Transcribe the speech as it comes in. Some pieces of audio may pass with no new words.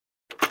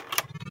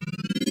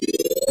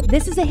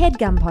This is a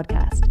HeadGum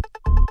podcast.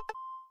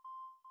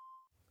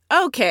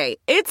 Okay,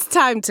 it's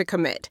time to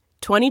commit.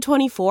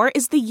 2024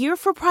 is the year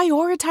for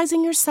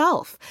prioritizing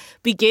yourself.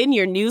 Begin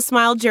your new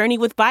smile journey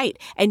with Byte,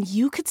 and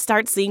you could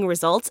start seeing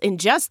results in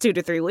just 2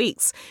 to 3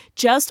 weeks.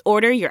 Just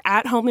order your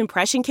at-home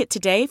impression kit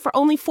today for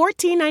only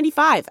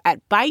 $14.95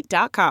 at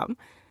Byte.com.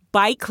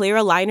 Byte Clear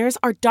aligners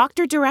are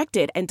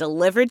doctor-directed and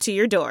delivered to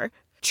your door.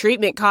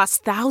 Treatment costs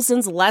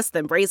thousands less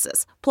than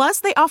braces. Plus,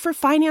 they offer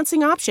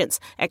financing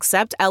options,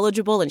 accept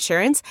eligible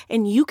insurance,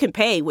 and you can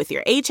pay with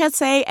your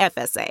HSA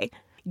FSA.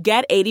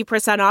 Get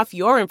 80% off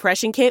your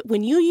impression kit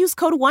when you use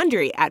code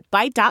WONDERY at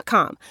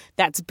Byte.com.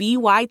 That's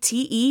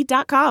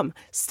BYTE.com.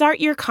 Start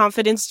your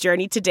confidence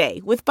journey today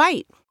with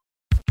Byte.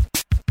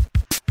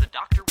 The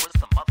doctor was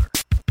the mother.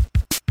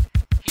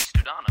 He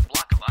stood on a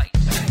block of ice.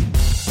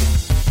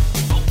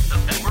 Both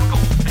of them were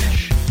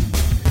goldfish.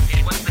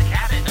 It was the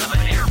cabin of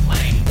an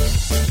airplane.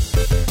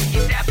 He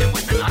stabbed him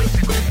with an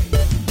icicle.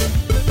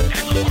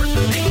 And the horse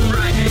was named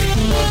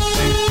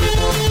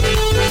Friday.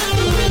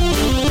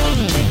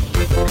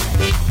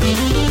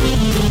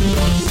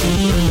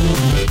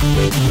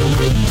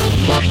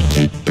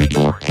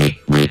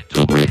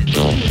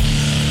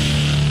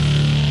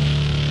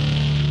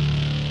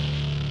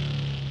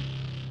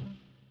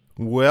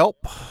 Well,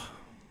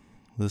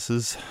 this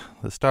is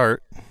the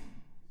start.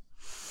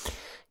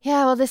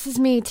 Yeah, well, this is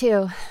me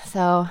too.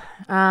 So,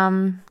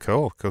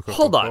 Cool.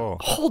 Hold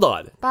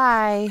on.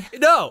 bye.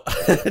 No,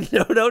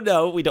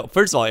 no. We don't.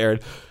 First of all, Aaron,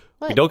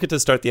 we What? don't get to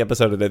start the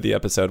episode and end the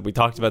episode. We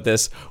talked about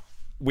this.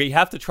 We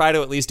have to try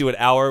to at least do an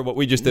hour. What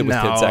we just did was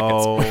 10 No.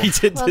 seconds. We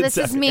did Well, 10 this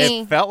seconds. is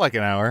me. It felt like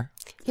an hour.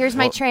 Here's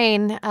my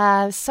train.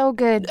 So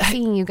good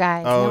seeing you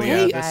guys. Oh, No yeah.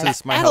 way, This guys.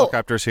 is my Adult.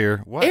 helicopter's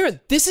here. What? Aaron,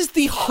 this is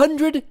the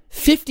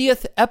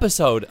 150th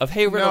episode of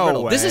Hey Riddle No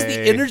Riddle. This is the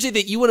way. energy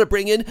that you want to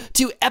bring in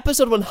to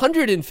episode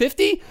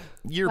 150?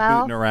 You're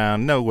Well- booting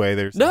around. No way.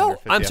 There's No,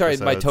 150 I'm sorry.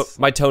 episodes.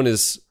 My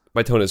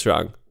tone is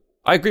wrong.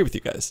 I agree with you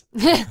guys.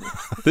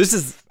 This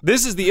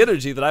is the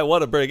energy that I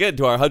want to bring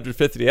into our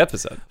 150th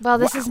episode. Well,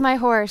 this is my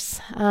horse.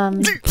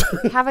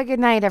 Have a good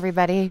night,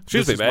 everybody.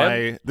 Excuse me,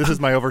 man. This is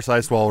my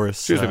oversized walrus.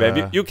 Excuse me,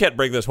 man. You can't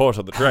bring this horse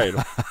on the train.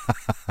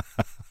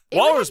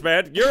 Walrus,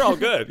 man, you're all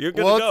good. You're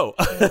good Well,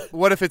 to go.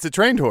 What if it's a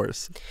trained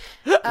horse?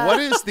 What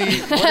is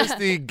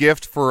the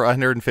gift for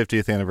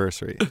 150th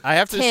anniversary? I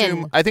have to Tin.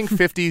 assume. I think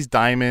 50 is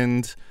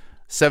diamond.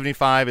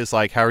 75 is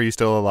like, how are you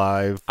still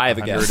alive? I have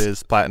a 100 guess.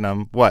 is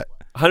platinum. What?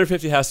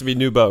 150 has to be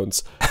new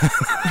bones.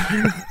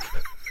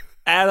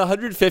 At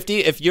 150,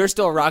 if you're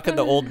still rocking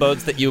the old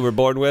bones that you were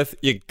born with,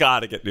 you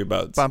gotta get new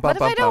bones. Bum, bum, What if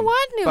bum, I don't bum.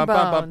 want new bum, bum,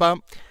 bum, bones?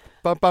 bum.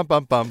 Bum, bum,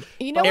 bum, bum.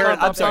 You know Aaron,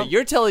 what? I'm sorry.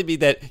 You're telling me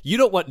that you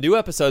don't want new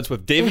episodes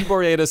with David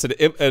Boreanaz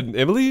and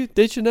Emily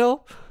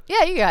Deschanel?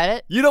 Yeah, you got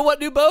it. You don't want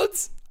new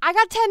bones? I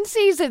got 10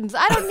 seasons.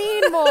 I don't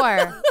need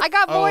more. I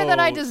got more than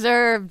I Oh.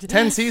 deserved.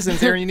 10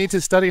 seasons, Aaron. You need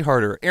to study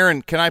harder.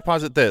 Aaron, can I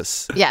posit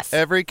this? Yes.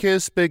 Every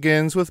kiss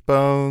begins with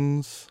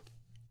bones.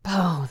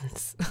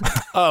 Bones.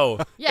 Oh.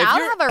 Yeah, if I'll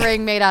you're- have a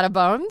ring made out of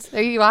bones.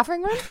 Are you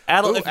offering one?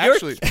 Adel, Ooh,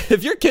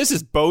 if your kiss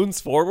is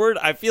bones forward,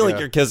 I feel like Yeah.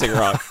 you're kissing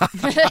wrong.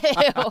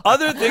 Ew.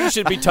 Other things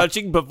should be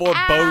touching before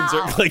bones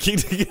are Ow. clicking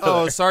together.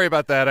 Oh, sorry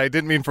about that. I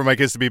didn't mean for my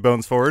kiss to be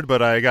bones forward,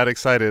 but I got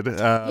excited.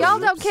 Y'all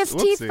don't kiss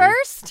teeth whoopsie.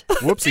 first?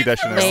 Whoopsie,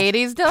 Deschanel.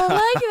 Ladies don't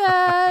like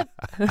that.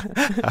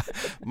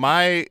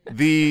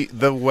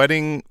 The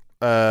wedding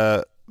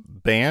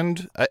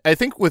band. I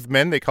think with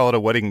men they call it a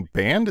wedding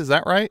band. Is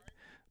that right?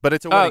 But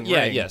it's a Oh, wedding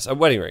yeah, ring. yes, a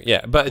wedding ring.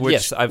 Yeah, but Which,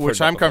 yes, I've heard which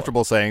that I'm before.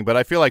 comfortable saying, but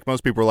I feel like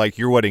most people are like,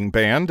 your wedding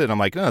band, and I'm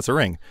like, no, it's a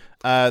ring.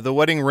 The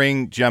wedding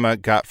ring Gemma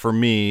got for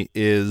me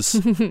is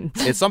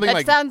it's something That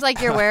like sounds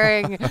like you're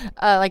wearing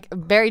like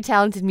very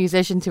talented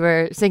musicians who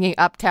are singing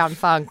Uptown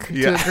Funk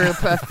Yeah. to a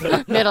group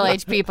of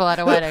middle-aged people at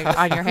a wedding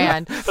on your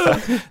hand.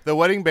 the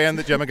wedding band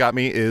that Gemma got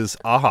me is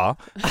Aha.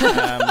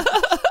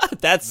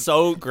 That's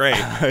so great.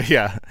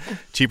 Yeah,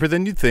 cheaper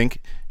than you'd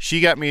think.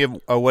 She got me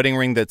a wedding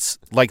ring that's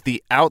like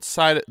the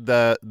outside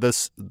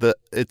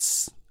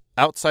it's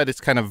outside it's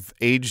kind of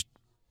aged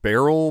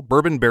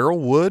bourbon barrel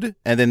wood,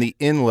 and then the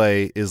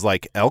inlay is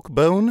like elk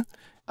bone.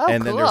 Oh,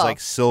 and then there's cool. like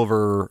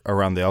silver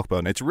around the elk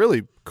bone. It's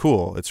really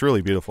cool. It's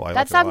really beautiful. I That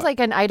like it a sounds lot. like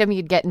an item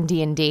you'd get in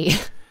D&D.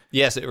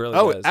 Yes, it really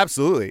Oh, does.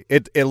 absolutely.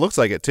 It looks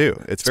like it too.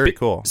 It's very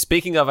cool.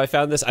 Speaking of, I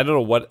found this. I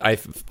don't know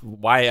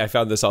why I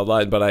found this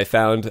online, but I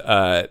found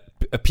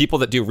people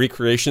that do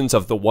recreations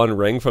of the One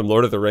Ring from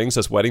Lord of the Rings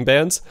as wedding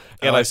bands,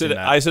 and I've seen that.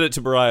 I sent it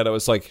to Mariah, and I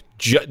was like,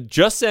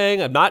 just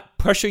saying, I'm not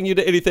pressuring you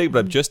to anything, but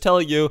I'm just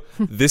telling you,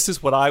 this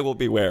is what I will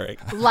be wearing.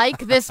 Like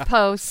this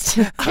post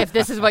if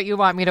this is what you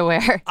want me to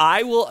wear.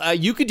 I will.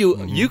 You could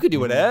do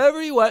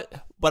whatever you want,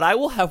 but I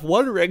will have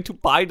one ring to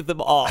bind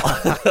them all.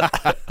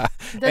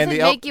 Does And it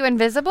the make you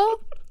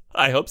invisible?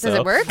 I hope so. Does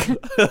it work?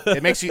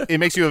 It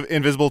makes you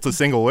invisible to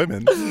single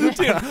women.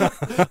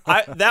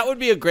 That would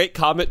be a great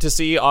comment to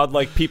see on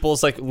like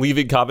people's like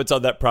leaving comments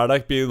on that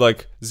product, being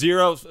like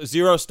 0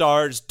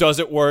 stars,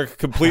 doesn't work,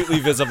 completely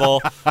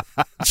visible.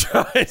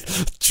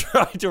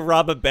 Trying to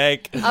rob a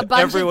bank. A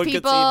bunch Everyone of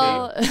could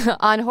people see me.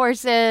 on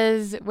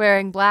horses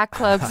wearing black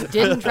cloaks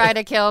didn't try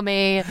to kill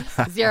me.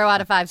 0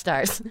 out of 5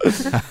 stars.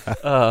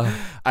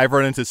 I've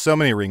run into so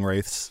many ring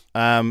wraiths.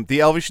 The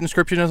elvish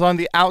inscription is on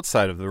the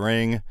outside of the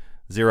ring.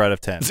 0 out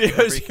of 10.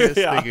 Every kiss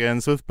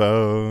begins with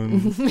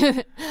bone.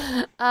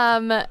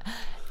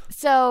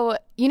 So,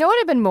 you know what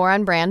had been more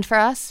on brand for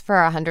us for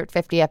our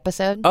 150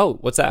 episode? Oh,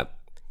 what's that?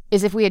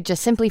 Is if we had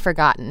just simply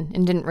forgotten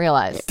and didn't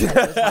realize that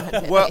it was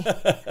 150.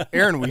 Well,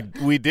 Aaron,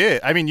 we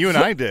did. I mean, you and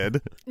I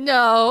did.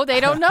 No,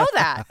 they don't know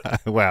that.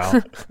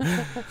 Well,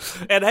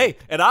 And hey,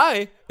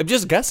 I am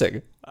just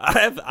guessing.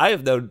 I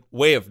have no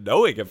way of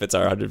knowing if it's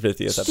our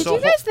 150th episode. Did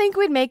you guys think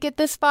we'd make it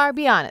this far?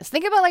 Be honest.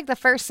 Think about like the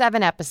first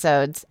 7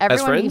 episodes.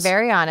 Everyone be friends?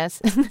 very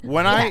honest.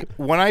 when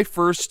I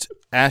first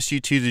asked you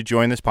two to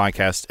join this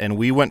podcast and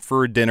we went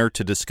for a dinner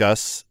to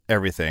discuss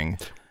everything,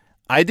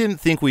 I didn't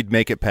think we'd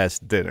make it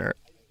past dinner.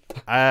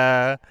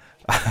 I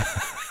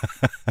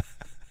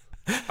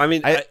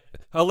mean,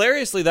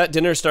 hilariously, that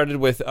dinner started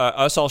with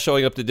us all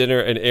showing up to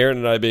dinner and Aaron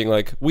and I being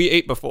like, "We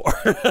ate before."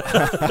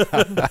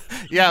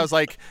 Yeah, I was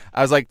like,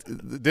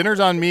 dinner's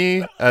on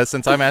me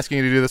since I'm asking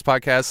you to do this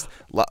podcast.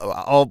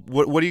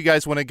 What do you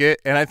guys want to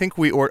get? And I think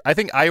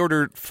I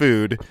ordered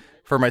food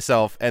for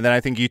myself, and then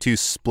I think you two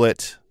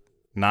split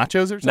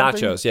nachos or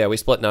something. Nachos, yeah, we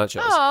split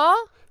nachos.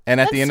 Aw. And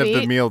at That's the end of the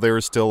sweet. meal, there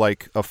was still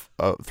like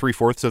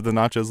 3/4 of the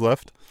nachos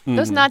left.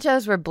 Those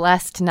nachos were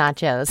blessed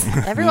nachos.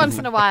 Every once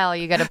in a while,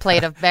 you get a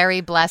plate of very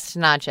blessed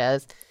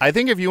nachos. I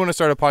think if you want to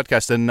start a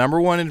podcast, the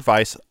number one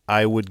advice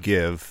I would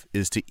give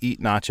is to eat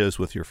nachos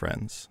with your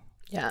friends.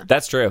 Yeah.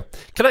 That's true.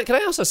 Can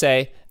I also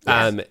say,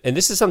 and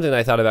this is something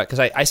I thought about because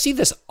I see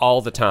this all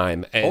the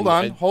time. And,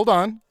 Hold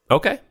on.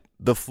 Okay.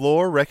 The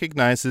floor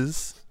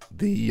recognizes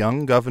the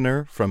young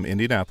governor from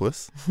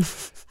Indianapolis.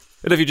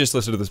 And if you just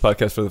listen to this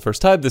podcast for the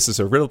first time, this is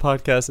a riddle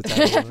podcast.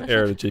 It's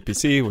Aaron and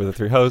JPC. We're the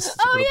 3 hosts.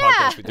 It's a riddle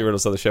podcast. We do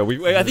riddles on the show.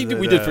 I think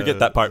we did forget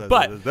that part.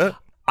 But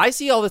I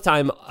see all the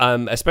time,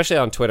 especially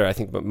on Twitter, I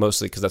think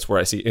mostly because that's where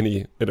I see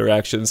any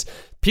interactions,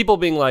 people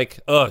being like,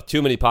 oh,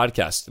 too many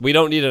podcasts. We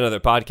don't need another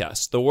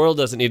podcast. The world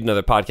doesn't need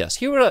another podcast.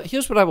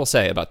 Here's what I will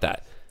say about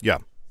that. Yeah.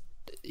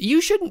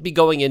 You shouldn't be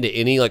going into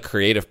any like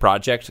creative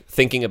project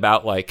thinking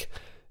about like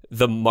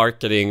the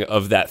marketing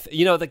of that.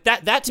 Like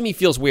that to me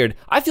feels weird.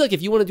 I feel like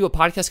if you want to do a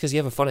podcast because you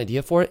have a fun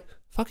idea for it,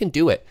 fucking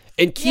do it.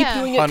 And keep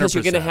doing it because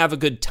you're going to have a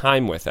good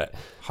time with it.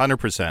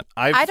 100%.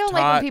 I don't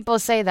like when people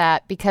say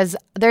that because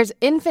there's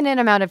infinite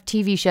amount of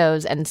TV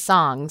shows and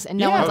songs, and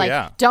no one's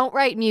like, don't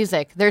write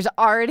music. There's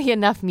already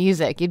enough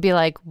music. You'd be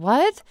like,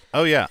 what?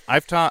 Oh yeah,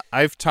 I've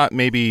taught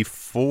maybe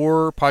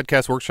 4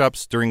 podcast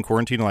workshops during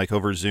quarantine, like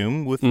over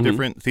Zoom with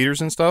different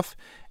theaters and stuff.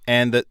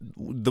 And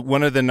the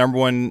one of the number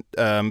one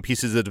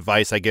pieces of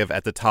advice I give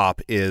at the top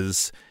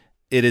is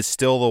it is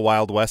still the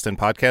Wild West in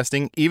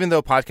podcasting, even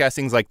though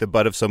podcasting is like the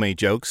butt of so many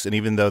jokes. And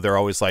even though they're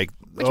always like,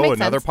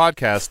 another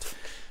podcast.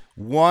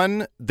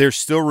 One, there's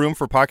still room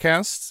for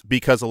podcasts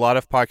because a lot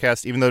of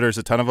podcasts, even though there's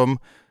a ton of them,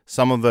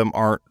 some of them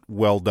aren't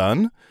well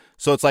done.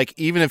 So it's like,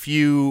 even if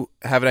you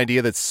have an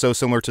idea that's so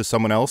similar to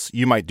someone else,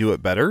 you might do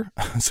it better.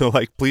 So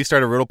like, please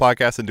start a riddle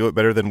podcast and do it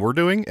better than we're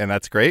doing. And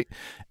that's great.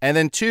 And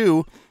then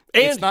 2,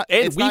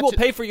 And we will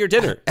pay for your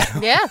dinner.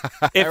 Yeah.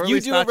 If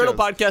you do a riddle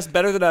podcast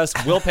better than us,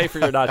 we'll pay for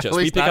your nachos.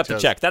 We pick up the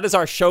check. That is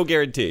our show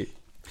guarantee.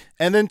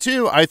 And then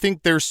 2, I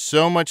think there's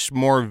so much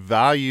more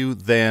value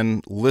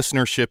than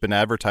listenership and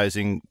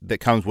advertising that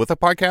comes with a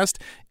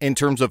podcast in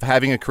terms of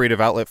having a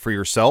creative outlet for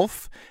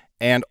yourself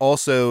and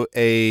also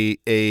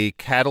a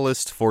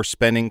catalyst for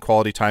spending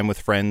quality time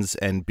with friends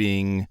and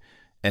being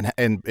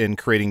and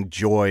creating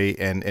joy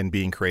and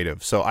being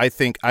creative. So I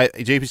think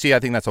JPC, I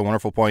think that's a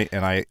wonderful point,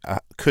 and I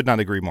could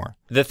not agree more.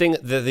 The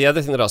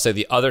other thing that I'll say,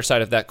 the other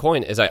side of that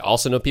coin is I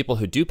also know people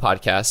who do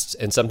podcasts,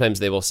 and sometimes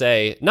they will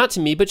say, not to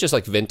me, but just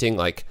like venting,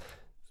 like,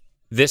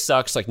 this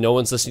sucks, like no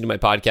one's listening to my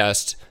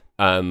podcast.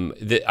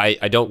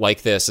 I don't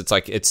like this. It's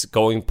like it's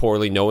going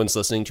poorly. No one's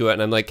listening to it.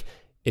 And I'm like,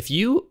 if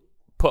you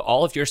put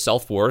all of your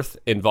self-worth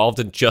involved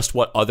in just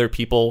what other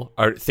people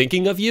are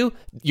thinking of you,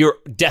 you're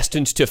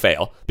destined to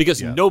fail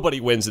because nobody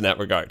wins in that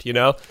regard, you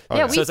know?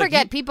 Yeah, we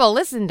forget people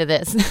listen to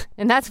this,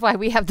 and that's why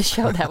we have the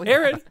show that we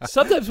Aaron,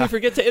 sometimes we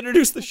forget to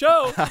introduce the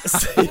show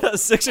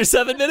 6 or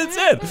 7 minutes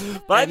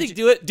in. But I think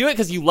do it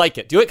because you like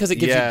it. Do it because it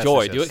gives you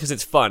joy. Do it because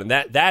it's fun. And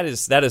that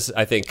is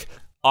I think,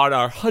 on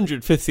our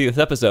 150th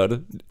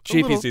episode,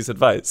 JPC's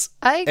advice.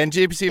 And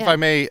JPC, if I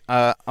may,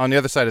 on the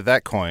other side of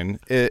that coin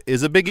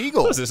is a big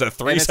eagle. Is this a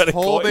 3-sided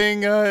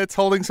coin? It's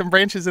holding some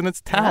branches in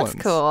its talons.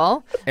 That's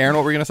cool. Aaron,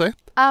 what were you going to say?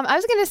 I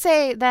was going to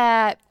say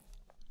that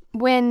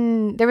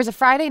when there was a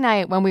Friday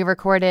night when we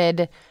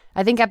recorded,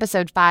 I think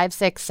episode 5,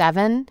 6,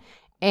 7,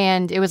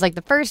 and it was like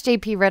the first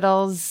JP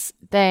Riddles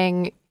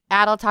thing.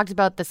 Adel talked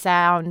about the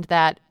sound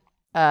that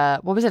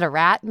what was it, a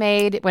rat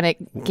made when it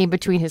came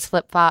between his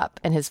flip-flop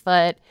and his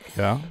foot.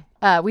 Yeah.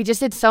 We just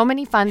did so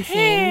many fun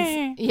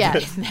scenes. Yeah,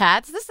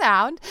 that's the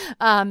sound.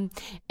 And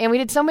we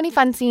did so many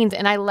fun scenes,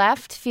 and I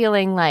left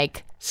feeling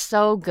like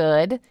so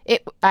good.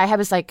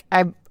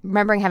 I'm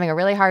remembering having a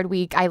really hard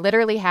week. I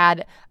literally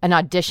had an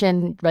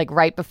audition like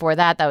right before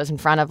that was in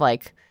front of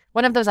like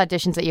one of those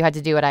auditions that you had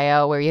to do at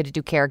I.O. where you had to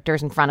do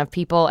characters in front of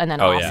people and then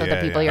the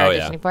people you're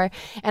auditioning for.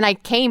 And I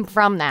came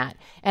from that,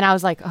 and I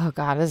was like, oh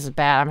God, this is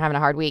bad. I'm having a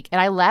hard week.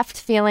 And I left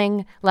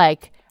feeling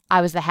like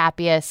I was the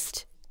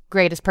happiest,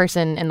 greatest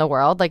person in the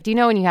world. Like, do you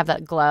know when you have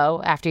that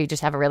glow after you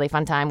just have a really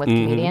fun time with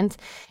comedians?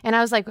 And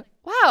I was like,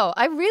 wow,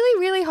 I really,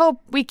 really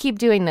hope we keep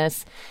doing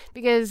this,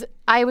 because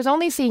I was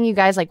only seeing you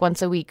guys like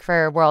once a week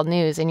for World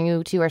News, and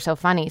you two are so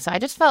funny. So I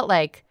just felt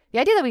like the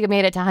idea that we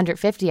made it to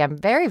 150, I'm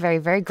very, very,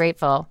 very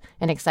grateful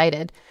and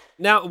excited.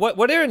 Now,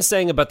 what Erin's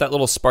saying about that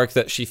little spark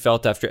that she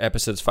felt after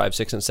episodes 5,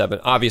 6, and 7,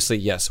 obviously,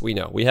 yes, we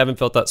know. We haven't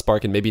felt that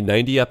spark in maybe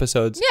 90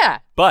 episodes. Yeah.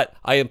 But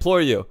I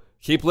implore you,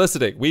 keep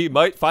listening. We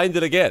might find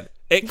it again.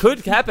 It could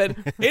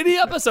happen. Any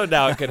episode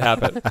now it could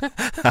happen.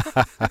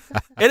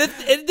 And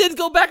it did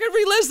go back and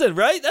re-listen,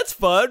 right? That's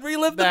fun.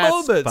 Relive the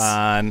moments. That's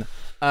fun.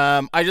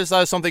 I just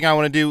thought of something I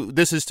want to do.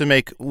 This is to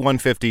make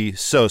 150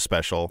 so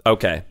special.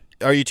 Okay.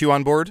 Are you two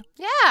on board?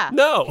 Yeah.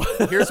 No.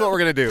 Here's what we're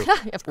gonna do.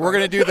 We're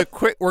gonna do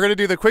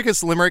the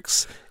quickest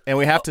limericks, and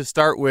we have to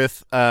start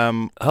with we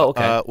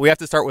have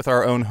to start with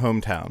our own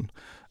hometown,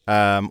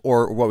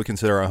 or what we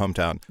consider our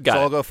hometown.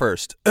 I'll go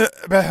first.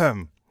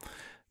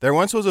 There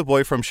once was a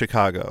boy from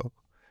Chicago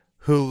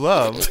who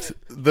loved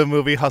the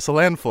movie Hustle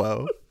and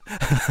Flow.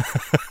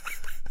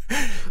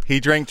 He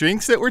drank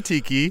drinks that were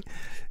tiki.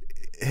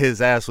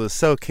 His ass was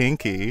so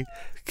kinky.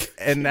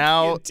 And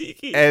now,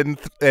 and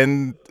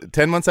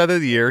 10 months out of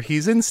the year,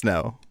 he's in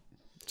snow.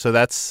 So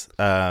that's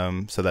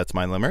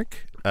my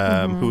limerick.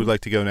 Who would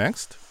like to go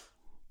next?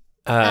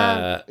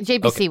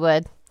 JBC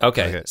would.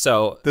 Okay,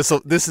 so this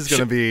is going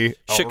to be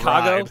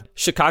Chicago.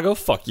 Chicago,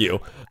 fuck you.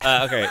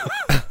 Okay,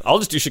 I'll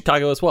just do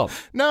Chicago as well.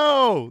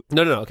 No.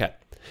 Okay.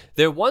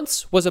 There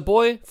once was a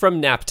boy from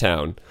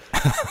Naptown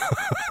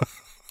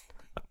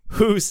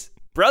whose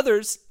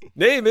brother's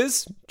name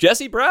is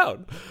Jesse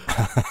Brown.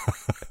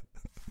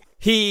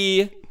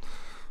 He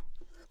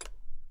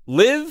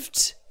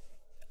lived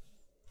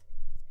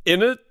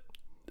in a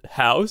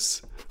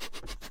house.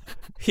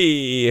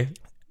 It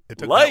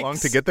took that long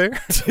to get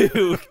there?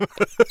 To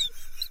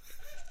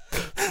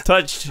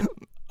touch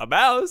a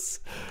mouse.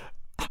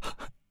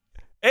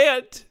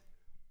 And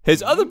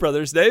his other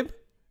brother's name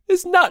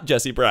is not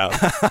Jesse Brown.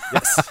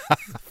 Yes.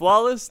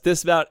 Flawless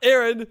dismount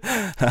Erin.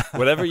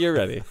 Whenever you're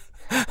ready.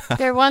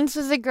 There once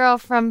was a girl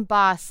from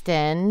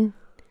Boston.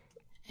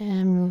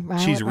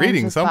 She's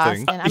reading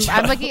something.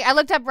 I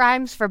looked up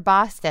rhymes for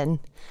Boston.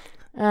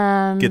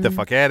 Get the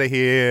fuck out of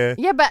here.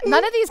 Yeah, but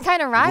none of these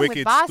kind of rhyme Wicked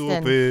with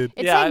Boston. Stupid.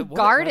 It's like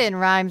garden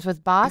rhymes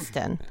with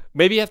Boston.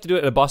 Maybe you have to do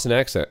it in a Boston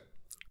accent.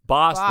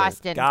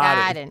 Boston.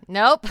 Got it.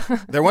 Nope.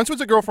 There once was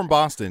a girl from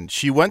Boston.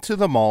 She went to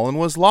the mall and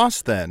was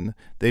lost then.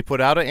 They put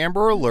out an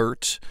Amber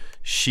Alert.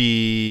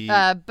 She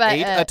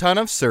ate a ton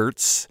of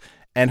certs,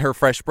 and her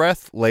fresh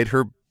breath led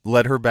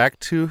her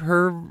back to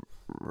her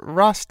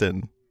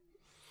Roston.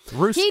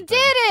 He did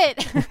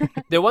it!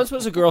 There once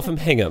was a girl from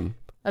Hingham.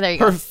 Oh, there you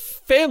Her go.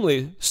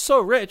 family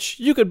so rich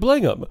you could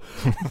bling them.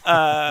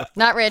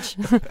 Not rich.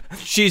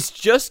 She's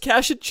just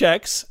cashing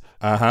checks.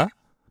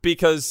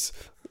 Because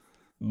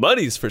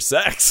money's for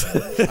sex.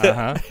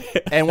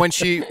 And when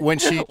she What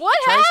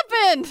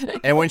happened?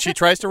 And when she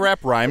tries to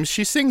rap rhymes,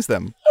 she sings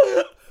them.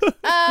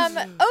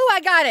 I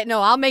got it. No,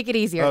 I'll make it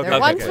easier. Okay. There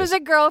once was a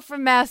girl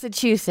from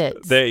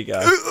Massachusetts. There you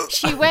go.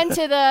 She went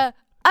to the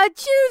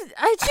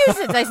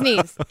Massachusetts. I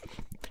sneezed.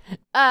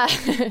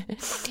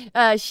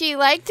 She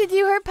liked to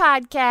do her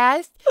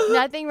podcast.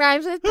 Nothing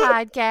rhymes with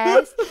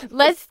podcast.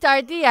 Let's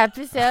start the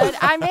episode.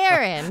 I'm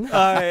Erin.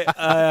 All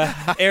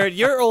right, Erin,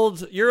 you're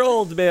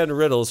old man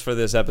riddles for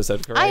this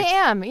episode, correct? I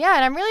am, yeah,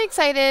 and I'm really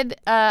excited.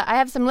 I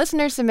have some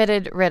listener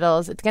submitted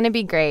riddles. It's going to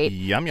be great.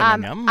 Yum.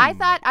 I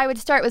thought I would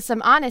start with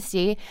some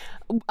honesty.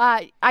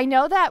 I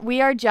know that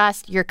we are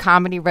just your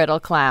comedy riddle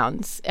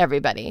clowns,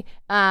 everybody.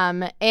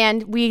 And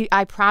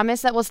I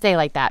promise that we'll stay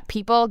like that.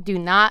 People do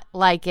not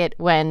like it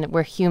when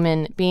we're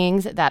human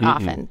beings that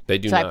often. They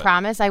do so not. I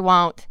promise I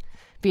won't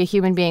be a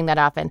human being that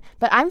often.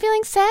 But I'm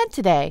feeling sad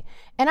today.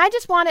 And I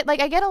just want it,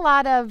 I get a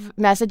lot of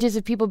messages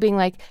of people being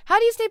like, how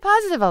do you stay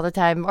positive all the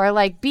time? Or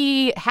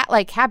be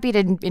happy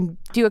to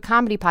do a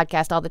comedy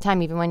podcast all the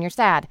time, even when you're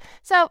sad.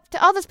 So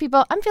to all those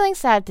people, I'm feeling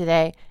sad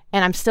today.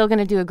 And I'm still going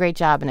to do a great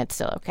job, and it's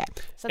still okay.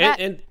 So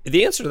and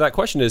the answer to that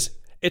question is,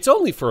 it's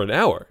only for an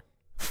hour.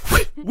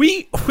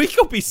 we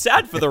could be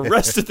sad for the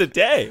rest of the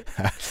day.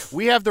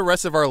 We have the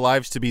rest of our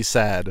lives to be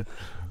sad.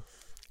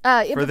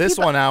 For this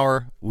 1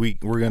 hour, we're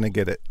going to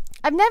get it.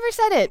 I've never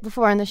said it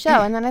before on the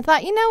show, and then I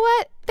thought, you know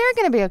what? They're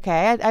going to be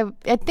okay.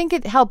 I think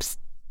it helps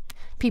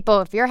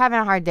people. If you're having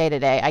a hard day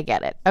today, I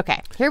get it.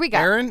 Okay, here we go.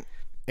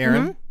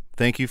 Erin,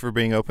 thank you for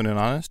being open and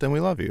honest, and we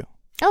love you.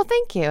 Oh,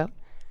 thank you.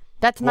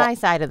 That's my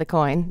side of the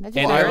coin. That's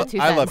just And our Aaron, 2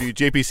 I cents. love you.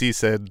 JPC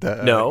said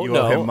No, you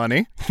owe no. him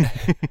money.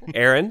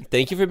 Aaron,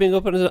 thank you for being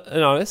open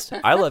and honest.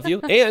 I love you.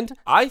 And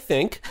I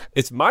think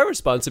it's my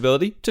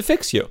responsibility to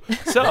fix you.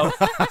 So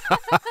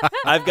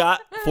I've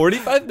got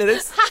 45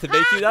 minutes to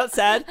make you not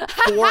sad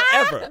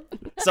forever.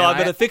 So I'm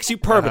going to fix you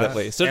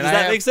permanently. So and does I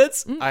that have- make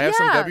sense? I have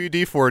some Yeah.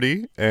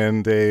 WD-40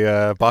 and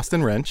a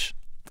Boston wrench.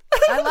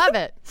 I love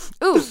it.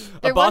 Ooh,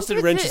 A there Boston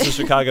once wrench was is a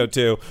Chicago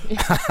too.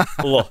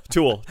 Tool.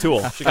 Chicago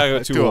tool. Chicago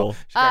tool.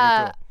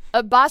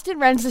 a Boston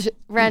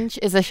wrench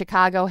is a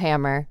Chicago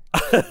hammer.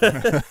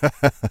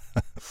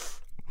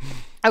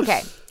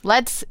 Okay,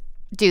 let's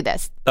do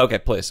this. Okay,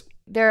 please.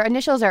 Their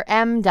initials are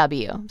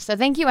MW. So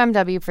thank you,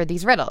 MW, for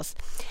these riddles.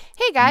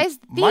 Hey, guys,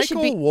 these should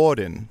Michael be...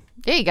 Warden.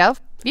 There you go.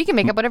 You can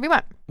make up whatever you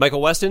want.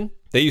 Michael Weston,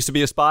 they used to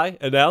be a spy,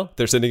 and now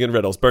they're sending in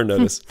riddles. Burn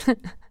notice.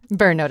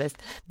 Burn notice.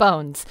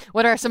 Bones.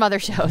 What are some other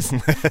shows?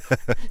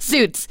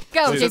 Suits.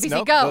 Go, JPC,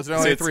 Nope, go. Those are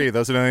only three.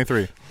 Those are only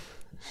three.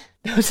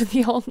 Those are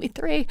the only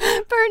 3.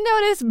 Burn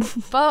notice,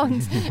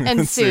 bones,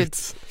 and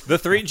suits. The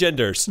 3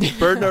 genders.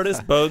 Burn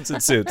notice, bones,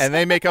 and suits. And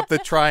they make up the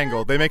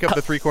triangle. They make up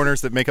the 3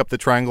 corners that make up the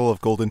triangle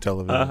of golden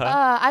television.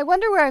 I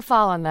wonder where I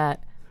fall on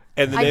that.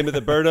 And the name of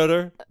the bird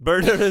notice,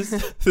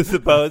 the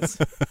bones,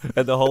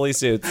 and the holy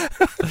suits.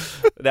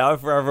 Now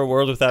and forever,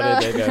 world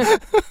without end. Amen.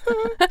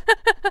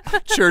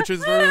 Church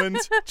is ruined.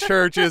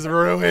 Church is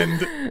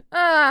ruined.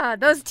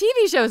 Those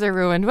TV shows are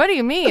ruined. What do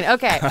you mean?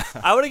 Okay.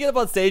 I want to get up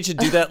on stage and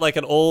do that like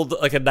a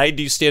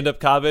 90s stand-up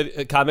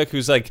comic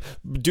who's like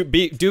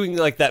doing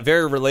like that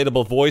very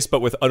relatable voice,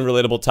 but with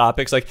unrelatable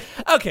topics. Like,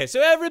 okay,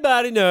 so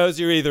everybody knows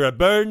you're either a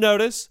bird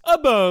notice, a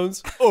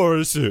bones, or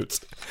a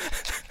suits.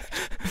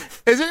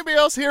 Is anybody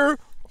else here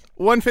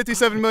won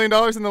 $57 million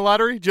in the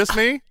lottery? Just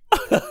me?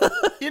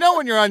 You know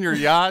when you're on your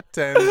yacht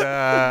and You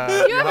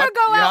your ever hot-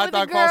 go your out hot with a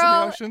dog falls in the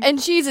girl ocean?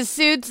 and she's a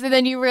suits, and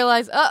then you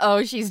realize,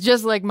 she's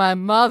just like my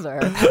mother.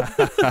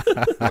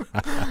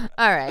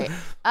 All right.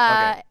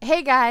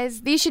 Hey,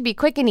 guys, these should be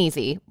quick and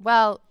easy.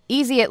 Well,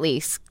 easy at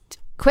least.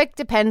 Quick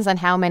depends on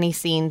how many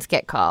scenes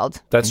get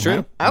called. That's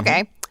true.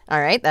 Okay. All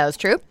right. That was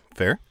true.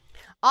 Fair.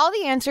 All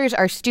the answers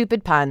are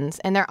stupid puns,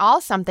 and they're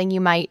all something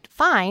you might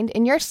find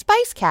in your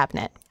spice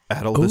cabinet.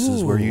 Adel, this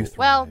is where you thrive.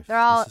 Well, they're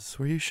all This is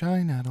where you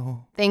shine,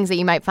 Adel. things that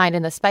you might find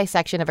in the spice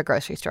section of a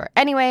grocery store.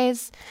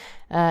 Anyways,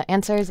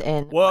 answers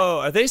in. Whoa,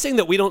 are they saying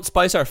that we don't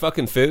spice our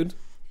fucking food?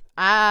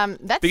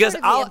 That's Because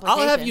sort of the I'll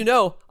have implication. you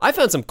know, I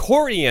found some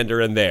coriander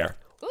in there.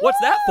 What's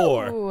that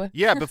for? Ooh.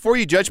 Yeah, before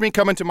you judge me,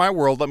 come into my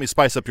world. Let me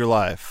spice up your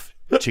life.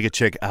 Chicka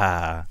chick,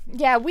 ah.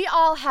 Yeah, we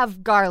all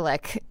have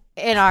garlic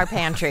in our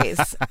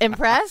pantries.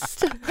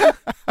 Impressed?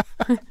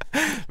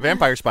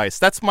 Vampire Spice.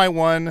 That's my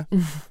one.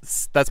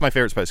 That's my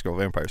favorite Spice Girl,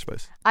 Vampire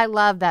Spice. I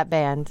love that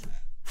band.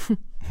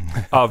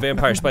 Oh,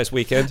 Vampire Spice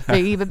Weekend.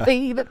 Baby,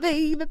 baby,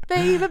 baby,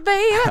 baby, baby,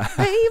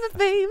 baby,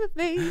 baby,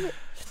 baby.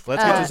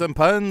 Let's get to some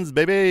puns,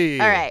 baby.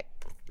 All right.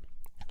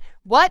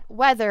 What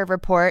weather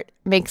report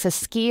makes a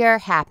skier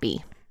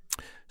happy?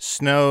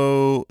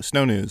 Snow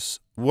news.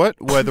 What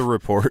weather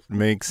report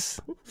makes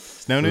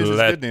snow news is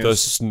Let good news? the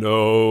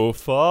snow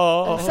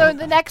fall. So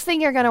the next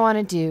thing you're going to want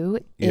to do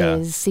Yeah,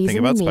 is think season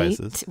about the meat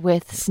spices.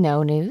 with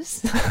snow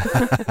news.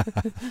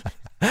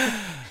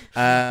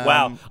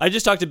 Wow, I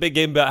just talked a big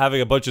game about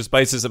having a bunch of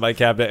spices in my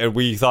cabinet, and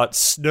we thought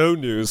snow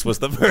news was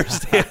the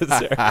first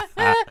answer.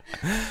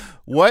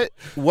 What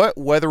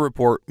weather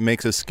report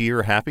makes a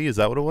skier happy? Is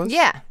that what it was?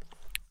 Yeah.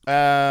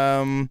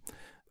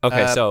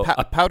 Okay, so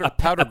powder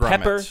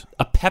grommet.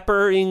 a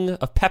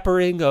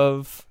peppering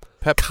of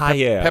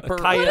cayenne. pepper-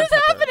 Cayenne What is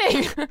pepper.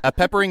 happening? A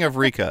peppering of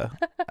Rika.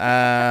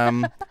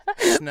 Snow.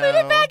 Put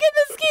it back in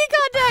the ski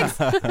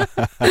context.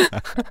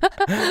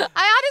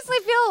 I honestly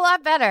feel a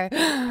lot better.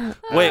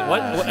 Wait,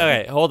 what?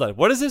 Okay, hold on.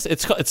 What is this?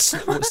 It's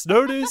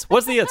snow news.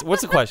 What's the answer?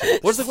 What's the question?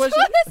 What's the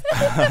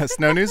question?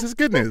 Snow news is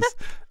good news.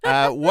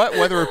 What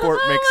weather report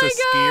makes my a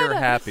skier God.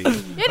 happy? It is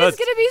going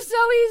to be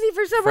so easy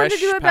for someone to Fresh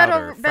do a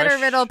powder. better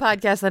Fresh- riddle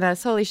podcast than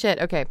us. Holy shit.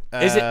 Okay.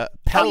 Is it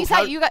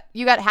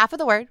You got half of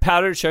the word.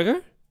 powdered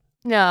sugar?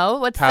 No.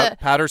 What's the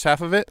Powder's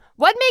half of it.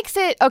 what makes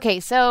it okay?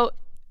 So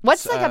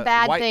what's like a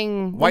bad white,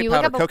 thing when White you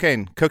look powder. up?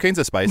 Cocaine. Cocaine's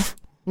a spice.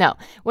 No,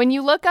 when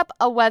you look up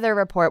a weather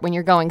report when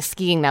you're going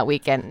skiing that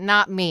weekend.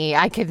 Not me.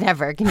 I could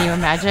never. Can you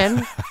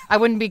imagine? I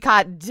wouldn't be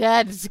caught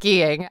dead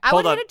skiing. I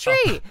would hit a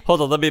tree. Hold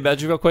on. Let me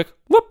imagine real quick.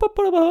 No,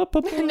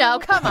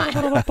 come on.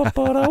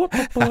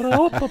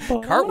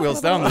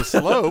 Cartwheels down the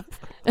slope.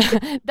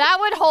 That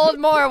would hold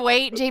more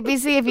weight,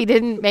 JPC, if you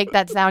didn't make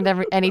that sound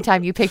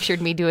anytime you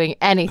pictured me doing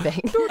anything.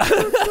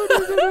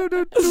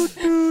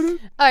 All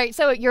right,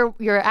 so you're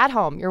at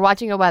home. You're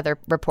watching a weather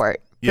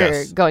report for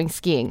Yes. going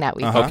skiing that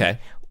weekend. Okay.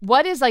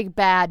 What is like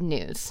bad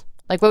news?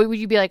 Like, what would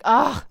you be like?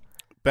 Oh,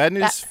 Bad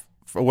news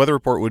for weather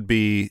report would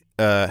be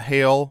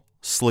hail,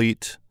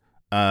 sleet.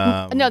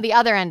 no, the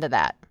other end of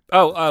that.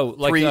 Oh,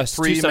 like Three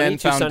too sunny, men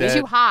too found sunny. dead.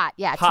 Too hot.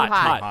 Yeah, Hot, too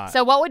hot. hot.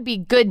 So what would be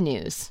good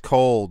news?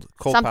 Cold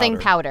Something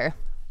powder.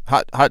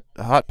 powder.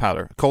 Hot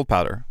powder. Cold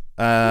powder.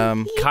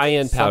 Cayenne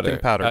powder. Something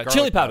powder.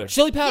 Chili Garlic powder. powder.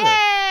 Chili powder.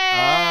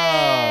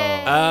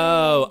 Yay!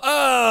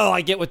 Oh, I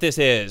I get what this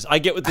is. I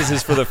get what this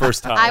is for the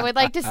first time. I would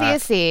like to see a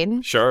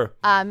scene. Sure.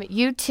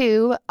 You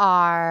two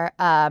are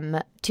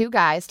two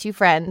guys, two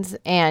friends,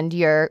 and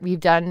you're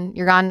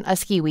on a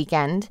ski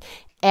weekend,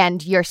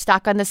 and you're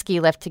stuck on the ski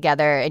lift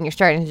together, and you're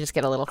starting to just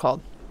get a little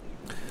cold.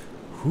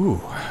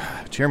 Ooh,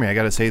 Jeremy, I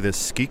got to say this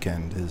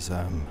ski-kend is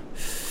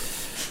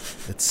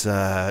it's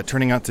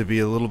turning out to be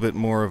a little bit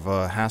more of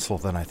a hassle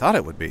than I thought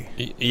it would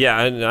be. Yeah,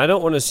 and I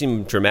don't want to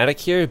seem dramatic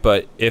here,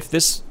 but if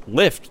this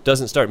lift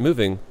doesn't start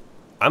moving,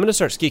 I'm going to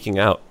start skeeking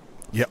out.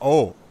 Yeah.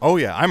 Oh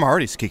yeah. I'm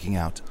already skeeking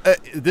out.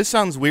 This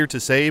sounds weird to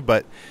say,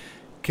 but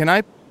can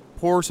I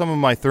pour some of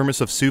my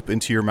thermos of soup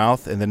into your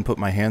mouth and then put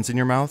my hands in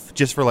your mouth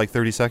just for like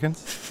 30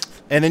 seconds?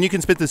 And then you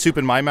can spit the soup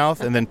in my mouth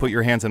and then put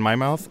your hands in my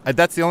mouth.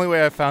 That's the only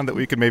way I've found that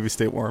we could maybe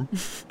stay warm.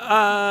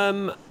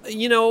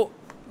 You know,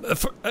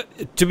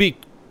 to be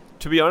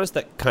honest,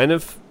 that kind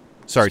of...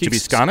 Sorry, to be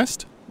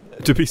honest?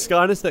 To be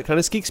honest, that kind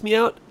of skeeks me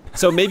out.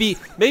 So maybe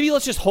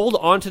let's just hold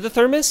on to the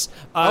thermos.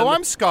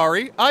 I'm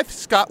sorry.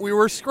 We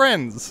were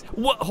friends.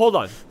 Hold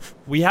on.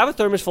 We have a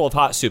thermos full of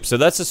hot soup, so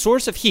that's a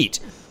source of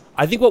heat.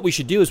 I think what we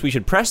should do is we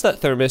should press that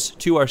thermos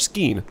to our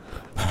skin.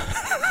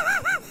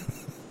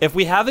 If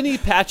we have any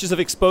patches of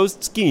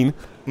exposed skin,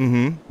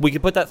 we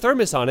can put that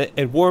thermos on it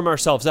and warm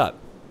ourselves up.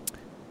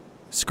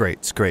 It's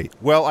great.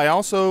 Well, I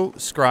also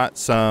brought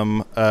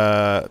some...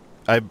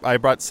 I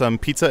brought some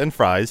pizza and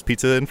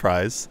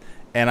fries,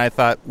 and I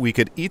thought we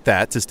could eat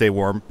that to stay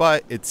warm,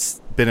 but it's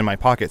been in my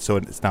pocket, so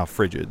it's now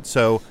frigid.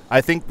 So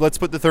I think let's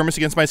put the thermos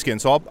against my skin.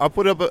 So I'll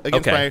put it up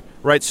against my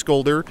right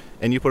shoulder,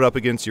 and you put it up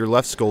against your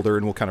left shoulder,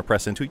 and we'll kind of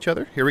press into each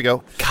other. Here we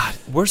go. God,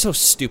 we're so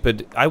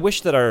stupid. I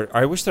wish that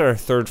our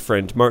third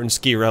friend, Martin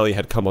Schiarelli,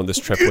 had come on this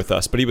trip with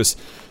us, but he was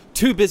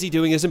too busy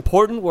doing his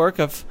important work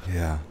of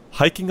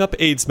hiking up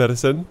AIDS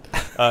medicine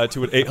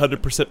to an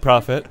 800%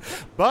 profit.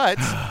 But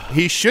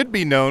he should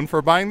be known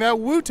for buying that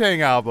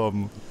Wu-Tang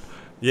album.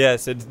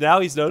 Yes, and now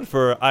he's known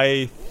for,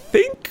 I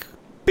think,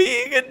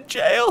 being in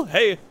jail.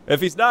 Hey,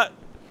 if he's not,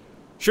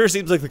 sure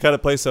seems like the kind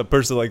of place a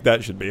person like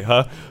that should be,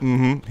 huh?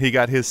 Mm-hmm. He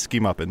got his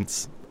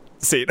ski-muppins.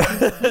 Scheme.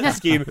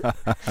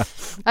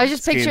 I was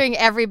just picturing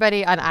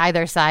everybody on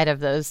either side of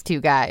those two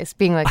guys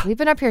being like, we've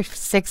been up here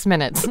 6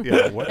 minutes.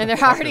 Yeah, what and the they're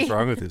fuck already is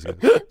wrong with these guys?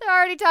 They're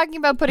already talking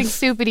about putting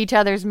soup in each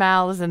other's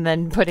mouths and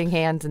then putting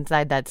hands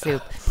inside that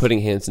soup. Putting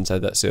hands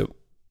inside that soup.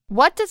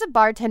 What does a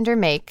bartender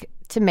make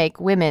to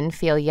make women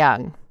feel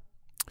young?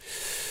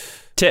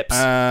 Tips.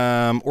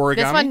 Origami.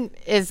 This one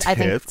is, I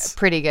think,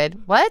 pretty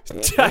good. What?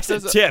 I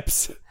said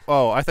tips.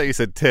 Oh, I thought you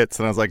said tits,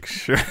 and I was like,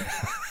 sure.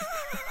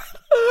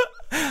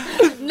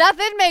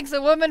 Nothing makes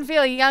a woman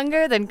feel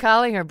younger than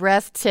calling her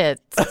breasts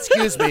tits.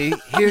 Excuse me,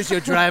 here's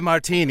your dry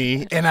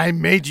martini, and I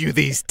made you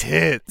these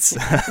tits.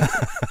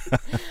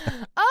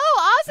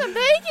 Oh, awesome!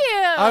 Thank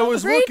you. I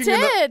was Free working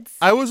tits.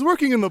 I was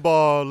working in the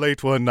bar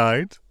late one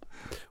night.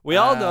 We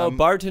all know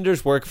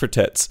bartenders work for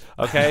tits,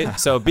 okay?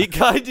 So be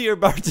kind to your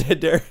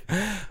bartender.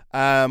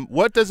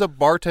 What does a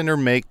bartender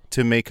make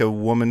to make a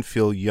woman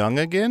feel young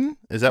again?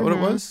 Is that what it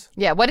was?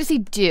 Yeah. What does he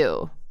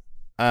do?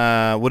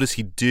 What does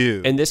he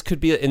do? And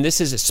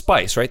this is a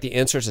spice, right? The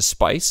answer is a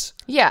spice.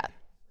 Yeah.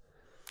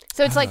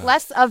 So it's like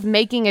less of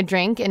making a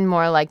drink and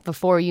more like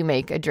before you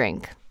make a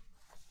drink.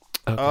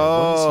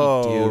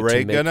 Okay,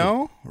 oregano?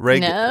 No.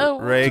 Oregano?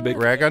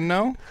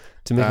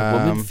 To make a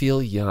woman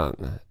feel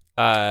young.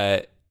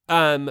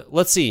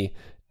 Let's see.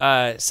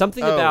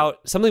 Something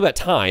about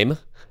time.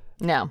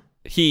 No.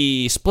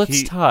 He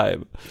splits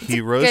time.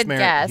 He good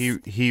guess.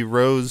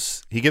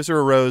 He gives her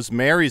a rose,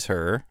 marries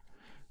her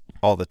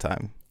all the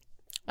time.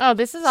 Oh,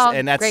 this is all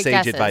and that's great sage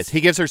guesses. advice. He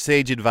gives her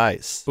sage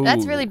advice.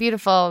 That's Ooh. really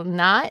beautiful.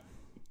 Not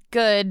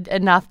good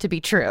enough to be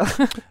true.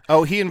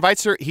 Oh, he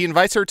invites her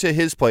to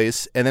his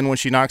place, and then when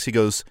she knocks, he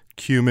goes,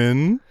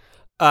 cumin.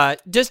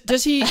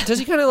 Does he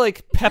kind of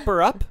like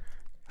pepper up?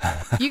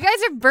 You guys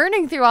are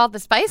burning through all the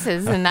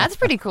spices, and that's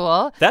pretty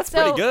cool. That's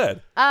pretty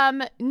good.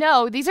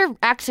 No, these are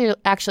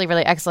actually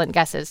really excellent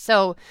guesses.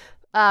 So,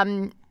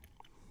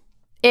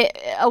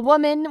 a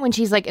woman when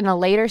she's like in a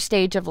later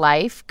stage of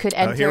life could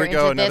enter here we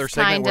go, into another this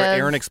segment kind where of.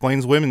 Aaron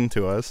explains women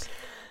to us.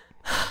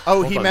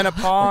 Oh, he on.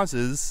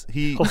 menopauses.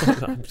 He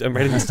Hold on, I'm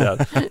writing this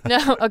down.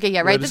 No, okay,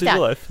 yeah, write this down.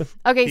 Life.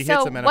 Okay, He so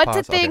hits a what's menopause,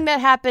 a thing okay. that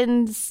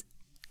happens?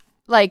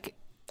 Like,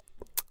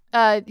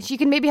 she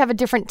can maybe have a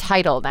different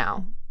title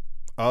now.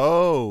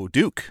 Oh,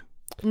 Duke.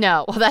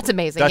 No, well, that's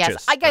amazing. Duchess.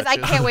 Yes, I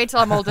Duchess. can't wait till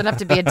I'm old enough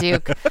to be a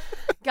duke.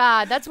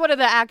 God, that's one of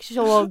the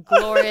actual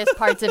glorious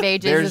parts of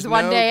ages. There's is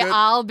one no day good-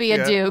 I'll be a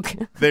yeah. duke.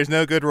 There's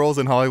no good roles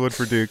in Hollywood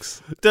for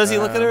dukes. Does he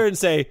look at her and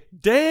say,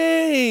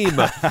 "Dame"?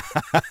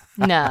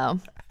 No,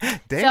 Damn,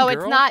 so girl.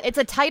 it's not. It's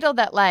a title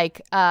that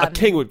like A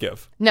king would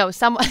give.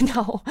 someone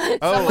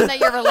that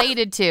you're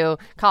related to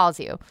calls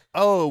you.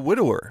 Oh,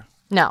 widower.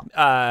 No,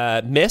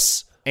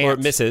 Miss or Aunt.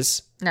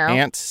 Mrs. no.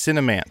 Aunt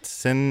Cinnamant.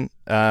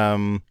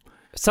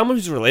 Someone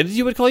who's related to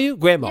you would call you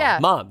grandma, Yeah.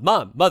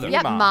 mom, mother.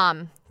 Yep,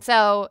 mom.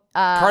 So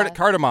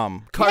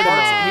Cardamom. Yay!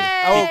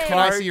 Oh, can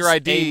I see your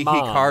ID? He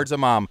mom. cards a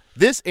mom.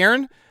 This,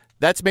 Aaron,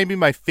 that's maybe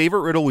my favorite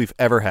riddle we've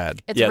ever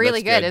had. it's Yeah,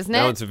 really that's good, isn't it?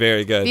 That one's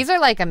very good. These are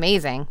like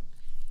amazing.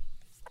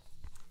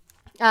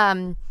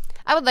 I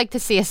would like to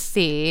see a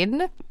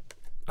scene.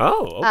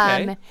 Oh,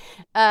 okay.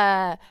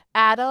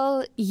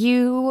 Adel,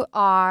 you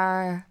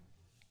are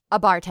a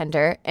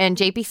bartender, and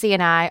JPC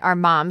and I are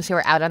moms who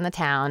are out on the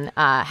town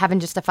having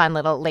just a fun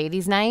little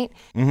ladies' night.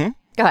 Mm-hmm.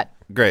 Go ahead.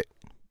 Great.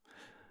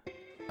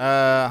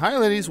 Hi,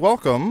 ladies.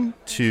 Welcome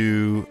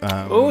to.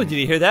 Oh, did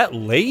you hear that,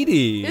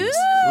 ladies?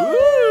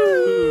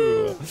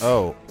 Ooh.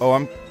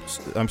 Ooh.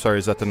 I'm sorry.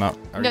 Is that the not?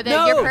 No,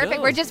 No, you're perfect.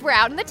 no. We're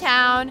out in the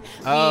town.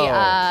 Oh,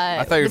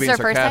 I thought you were this being is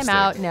our first time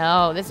out. sarcastic.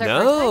 No, this is our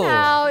No. first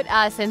time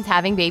out since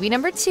having baby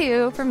number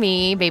 2 for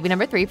me, baby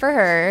number 3 for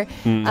her.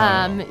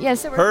 Yeah,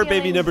 so we're Her feeling-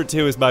 baby number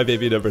 2 is my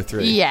baby number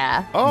 3.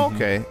 Yeah. Oh,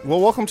 okay.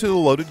 Well, welcome to the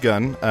Loaded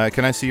Gun.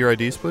 Can I see your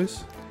IDs,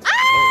 please?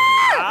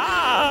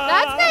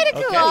 That's kind of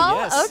cool.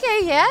 yes. Okay,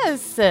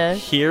 yes.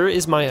 Here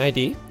is my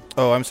ID.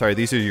 Oh, I'm sorry.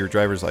 These are your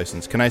driver's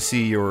license. Can I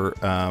see your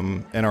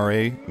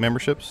NRA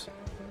memberships?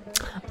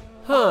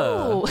 Huh.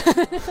 Oh.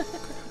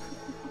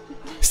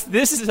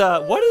 This is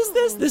what is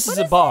this? This is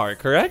a bar,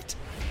 correct?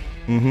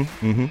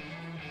 Mm-hmm.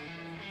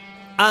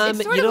 It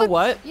sort You of know looks-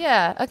 what?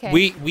 Yeah, okay.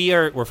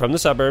 We're from the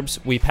suburbs.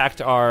 We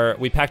packed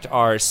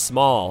our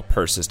small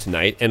purses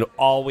tonight, and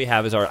all we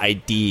have is our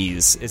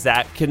IDs. Is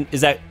that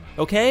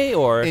okay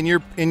or? In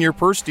your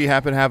purse, do you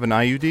happen to have an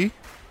IUD?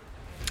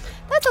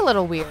 That's a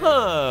little weird.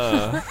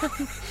 Huh.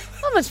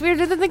 Almost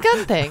weirder than the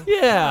gun thing.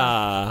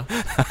 Yeah.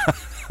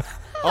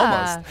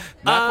 Almost.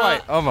 Not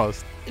quite.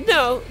 Almost.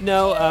 No.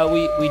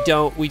 We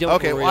don't.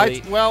 Okay.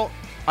 Really.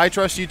 I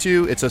trust you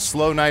two. It's a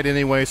slow night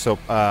anyway, so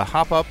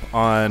hop up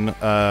on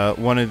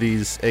one of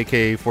these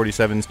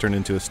AK-47s turned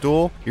into a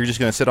stool. You're just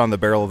going to sit on the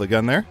barrel of the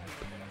gun there.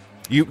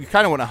 You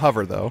kind of want to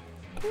hover, though.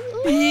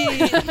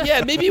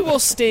 Yeah, maybe we'll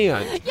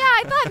stand. Yeah,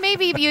 I thought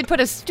maybe you'd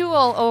put a stool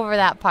over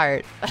that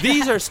part.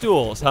 These are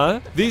stools, huh?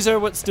 These are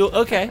what stool?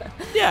 Okay.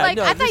 Yeah. Like,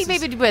 no, I thought this you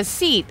maybe is- do a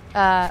seat,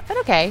 but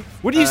okay.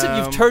 When you said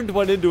you've turned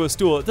one into a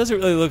stool, it doesn't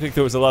really look like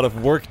there was a lot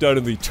of work done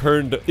in the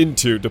turned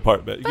into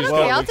department. You But just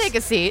okay, kinda I'll looks- take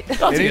a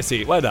seat. I'll take a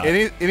seat. Why not?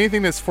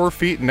 Anything that's 4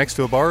 feet next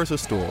to a bar is a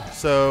stool.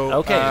 So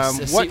Okay, a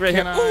what seat right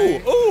can here.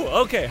 I? Ooh,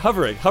 okay.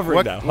 Hovering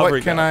What, now. what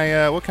Hovering can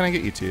now. what can I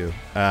get you to?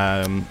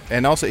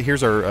 And also,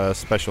 here's our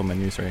special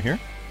menus right here.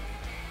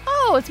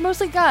 Oh, it's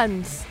mostly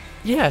guns.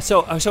 Yeah.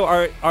 So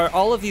are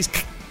all of these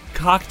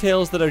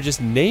cocktails that are just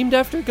named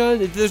after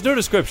guns? There's no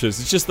descriptions.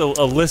 It's just a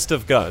list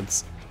of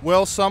guns.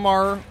 Well, some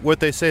are what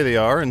they say they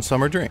are, and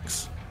some are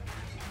drinks.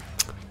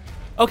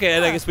 Okay,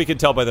 and I guess we can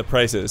tell by the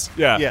prices.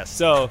 Yeah. Yes.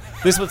 So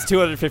this one's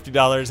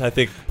 $250. I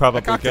think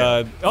probably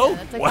cocktail. gun. Oh,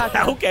 that's a wow.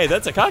 cocktail. Okay,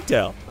 that's a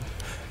cocktail.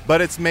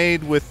 But it's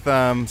made with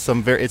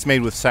it's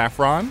made with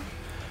saffron.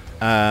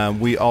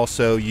 We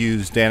also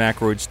use Dan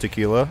Aykroyd's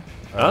tequila.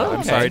 Oh, I'm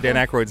okay. sorry, Dan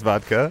Aykroyd's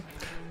vodka.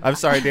 I'm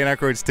sorry, Dan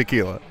Aykroyd's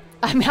tequila.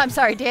 I'm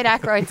sorry, Dan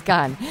Aykroyd's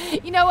gun.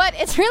 You know what?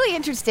 It's really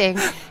interesting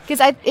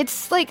because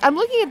it's like I'm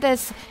looking at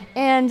this,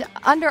 and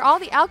under all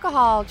the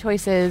alcohol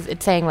choices,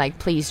 it's saying like,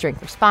 please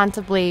drink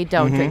responsibly,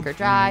 don't drink or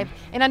drive.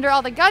 And under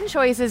all the gun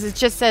choices, it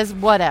just says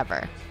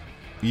whatever.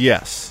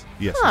 Yes.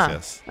 Yes. Huh.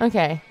 Yes.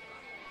 Okay.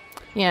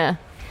 Yeah.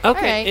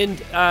 Okay,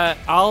 Alright. and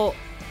I'll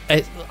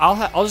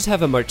just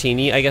have a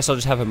martini. I guess I'll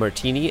just have a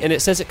martini, and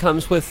it says it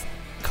comes with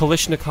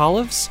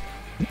Kalashnikovs.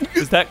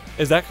 Is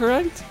that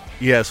correct?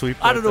 Yes. We.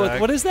 I don't know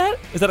put, what is that?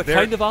 Is that a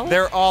kind of olive?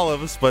 They're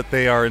olives, but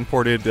they are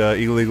imported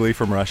illegally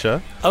from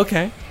Russia.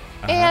 Okay.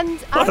 And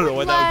I don't know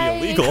why that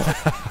would be illegal.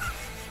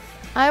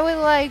 I would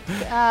like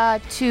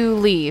to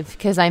leave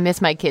because I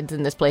miss my kids,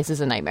 and this place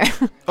is a nightmare.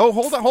 Oh,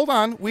 hold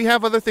on. We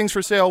have other things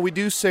for sale. We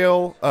do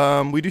sell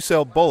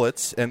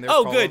bullets, and they're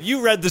Oh, called- good.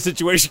 You read the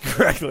situation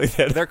correctly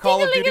then. They're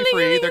Call of Duty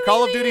free. They're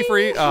Call of Duty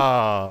free.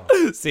 Ah,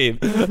 Scene.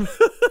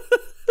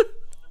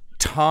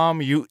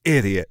 Tom, you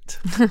idiot.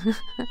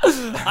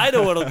 I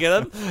know what'll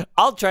get him.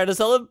 I'll try to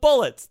sell him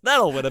bullets.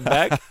 That'll win him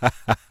back.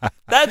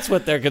 That's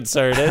what their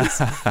concern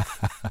is.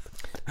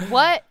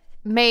 What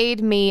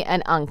made me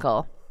an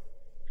uncle?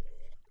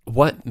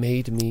 What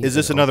made me? Is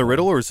this another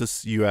riddle, or is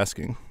this you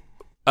asking?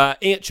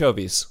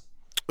 Anchovies.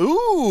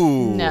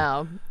 Ooh.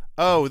 No.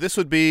 Oh, this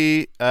would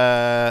be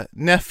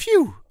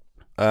nephew.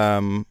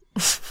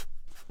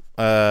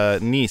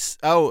 Niece.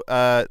 Oh,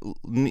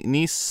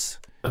 niece.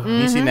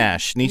 Niecy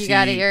Nash. Niecy. You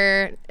got it.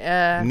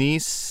 Your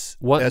niece.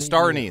 What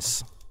Star made me-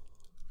 anise.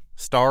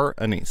 Star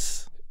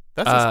anise.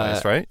 That's a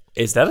spice, right?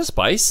 Is that a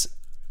spice?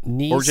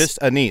 Niece. Or just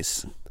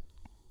anise?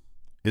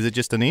 Is it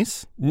just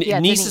anise? Yeah, it's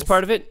Anise is anise.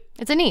 part of it.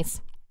 It's a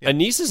niece.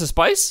 Anise is a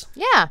spice.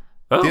 Yeah.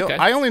 Oh, The- okay.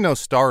 I only know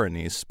star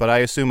anise, but I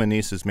assume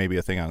anise is maybe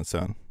a thing on its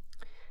own.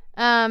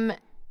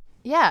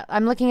 Yeah.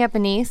 I'm looking up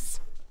anise.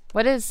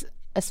 What is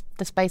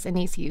the spice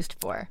anise used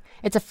for?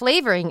 It's a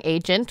flavoring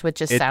agent, which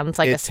just sounds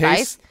like a spice.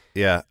 Tastes,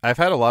 yeah, I've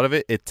had a lot of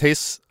it. It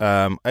tastes,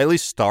 at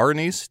least star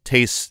anise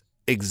tastes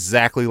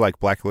exactly like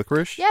black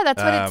licorice. Yeah,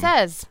 that's what it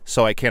says.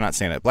 So I cannot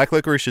stand it. Black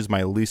licorice is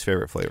my least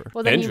favorite flavor.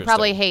 Well, then you Interesting.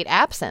 probably hate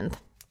absinthe.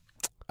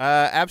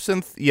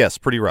 Absinthe, yes,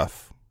 pretty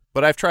rough,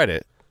 but I've tried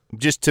it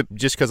just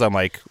because I'm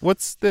like,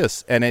 what's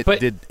this? And it But-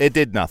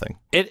 did nothing.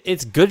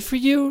 It's good for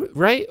you,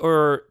 right?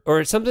 Or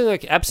something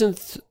like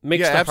absinthe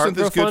makes Yeah, the heart absinthe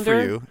grow is good fonder?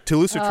 for you.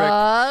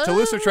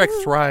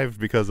 Toulouse-Lautrec thrived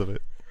because of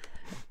it.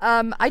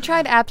 I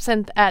tried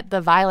absinthe at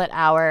the Violet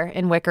Hour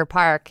in Wicker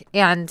Park,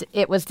 and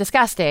it was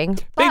disgusting.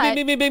 Bing, But bing,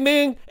 bing, bing, bing,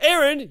 bing.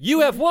 Aaron,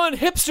 you have won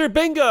hipster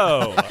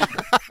bingo.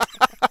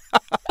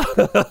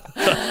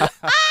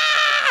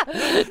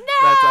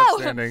 That's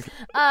outstanding.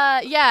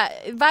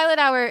 Violet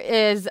Hour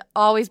is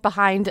always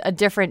behind a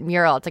different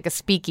mural. It's like a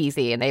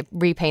speakeasy, and they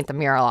repaint the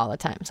mural all the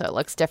time, so it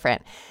looks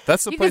different.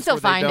 That's the You place can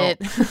still where they find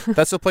don't- it.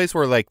 That's the place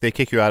where like they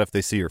kick you out if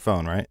they see your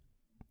phone, right?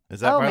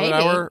 Is that Oh, Violet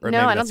maybe. Hour? Or No,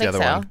 maybe I don't that's the think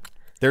other so. one.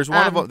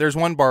 There's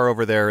one bar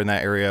over there in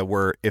that area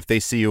where if they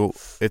see you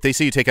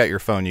take out your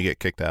phone, you get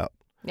kicked out.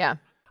 Yeah.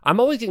 I'm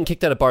always getting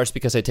kicked out of bars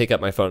because I take out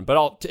my phone.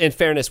 But in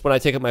fairness, when I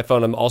take out my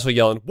phone, I'm also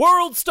yelling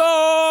 "World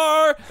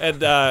Star"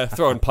 and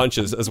throwing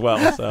punches as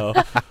well. So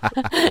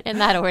In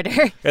that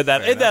order. in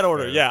that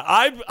order, yeah.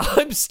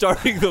 I'm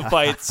starting the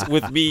fights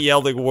with me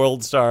yelling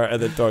 "World Star"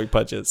 and then throwing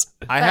punches.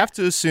 I have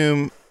to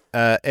assume,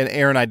 and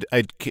Aaron,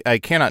 I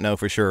cannot know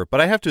for sure, but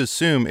I have to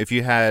assume if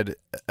you had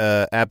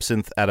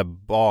absinthe at a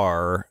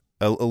bar,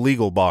 a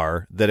legal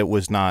bar, that it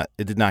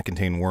did not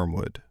contain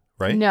wormwood,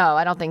 right? No,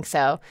 I don't think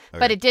so.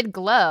 But it did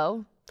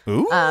glow.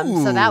 Ooh.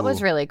 So that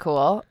was really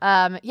cool.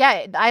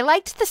 I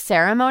liked the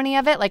ceremony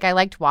of it. Like I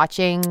liked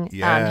watching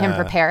him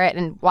prepare it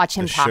and watch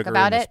him The talk sugar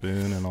about and the it.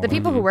 spoon and all The that.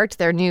 people who worked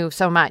there knew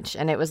so much,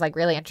 and it was like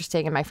really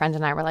interesting. And my friends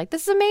and I were like,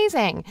 "This is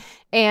amazing."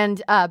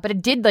 And but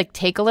it did like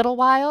take a little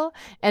while.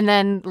 And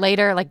then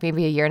later, like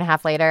maybe a year and a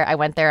half later, I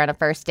went there on a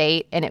first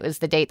date, and it was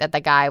the date that the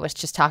guy was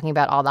just talking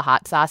about all the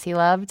hot sauce he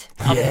loved.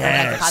 All the different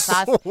kinds of hot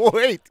sauce.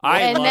 Wait.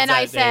 And love then that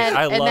I said, date.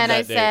 and love then that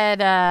I date.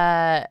 said,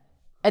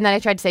 and then I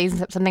tried to say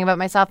something about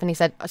myself, and he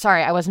said,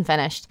 "Sorry, I wasn't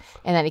finished."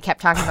 And then he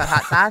kept talking about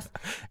hot sauce.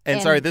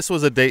 And sorry, this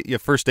was your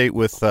first date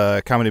with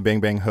Comedy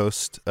Bang Bang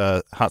host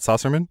Hot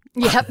Saucerman?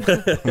 Yep.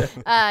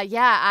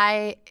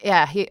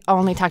 He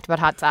only talked about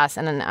hot sauce,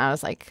 and then I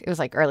was like, it was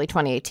like early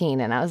 2018,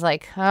 and I was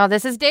like, oh,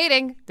 this is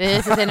dating.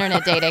 This is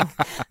internet dating.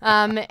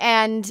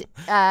 And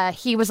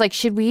he was like,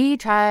 should we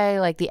try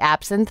like the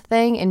absinthe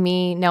thing? And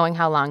me knowing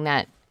how long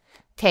that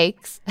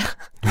takes,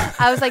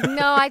 I was like,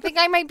 no, I think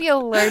I might be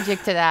allergic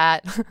to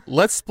that.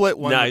 Let's split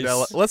one Nice.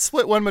 Modelo. Let's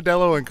split one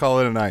Modelo and call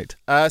it a night.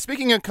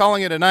 Speaking of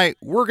calling it a night,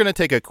 we're going to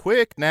take a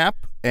quick nap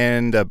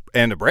and a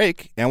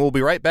break, and we'll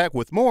be right back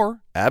with more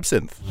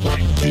absinthe.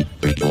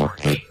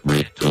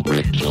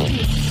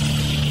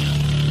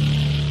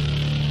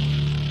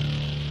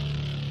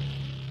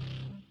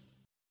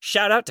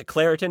 Shout out to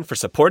Claritin for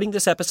supporting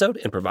this episode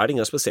and providing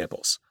us with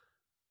samples.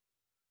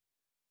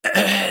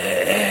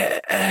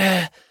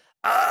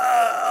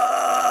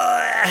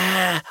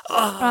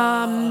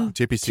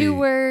 JPC. 2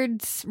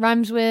 words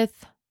rhymes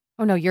with,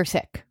 oh no, you're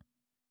sick.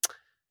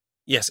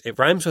 Yes, it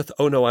rhymes with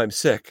 "Oh no, I'm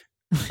sick."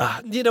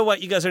 You know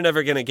what? You guys are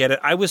never going to get it.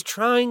 I was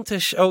trying to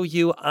show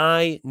you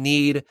I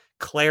need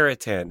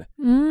Claritin.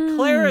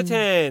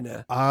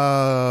 Claritin!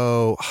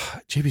 Oh,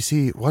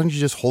 JPC, why don't you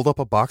just hold up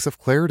a box of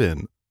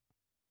Claritin?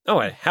 Oh,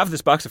 I have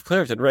this box of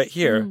Claritin right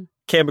here.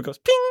 Camera goes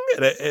ping,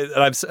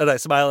 and I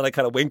smile and I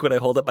kind of wink when I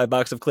hold up my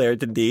box of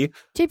Claritin D.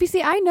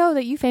 JPC, I know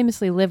that you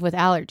famously live with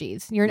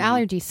allergies. You're an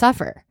allergy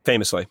sufferer.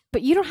 Famously.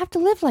 But you don't have to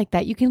live like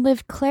that. You can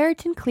live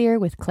Claritin Clear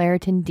with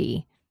Claritin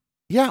D.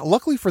 Yeah,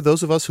 luckily for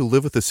those of us who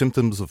live with the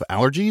symptoms of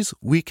allergies,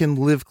 we can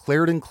live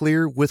Claritin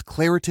Clear with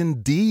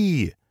Claritin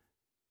D.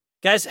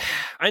 Guys,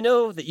 I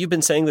know that you've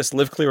been saying this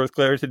live clear with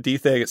Claritin D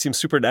thing. It seems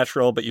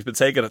supernatural, but you've been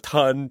saying it a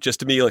ton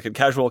just to me, like in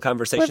casual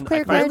conversation. Live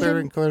clear, I-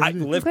 Claritin. I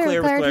live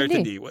clear with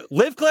Claritin D.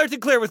 Live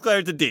Claritin clear with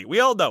Claritin D. We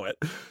all know it.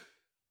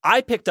 I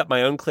picked up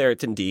my own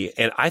Claritin D,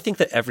 and I think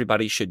that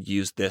everybody should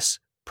use this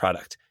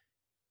product.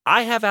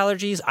 I have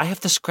allergies. I have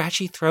the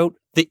scratchy throat,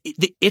 the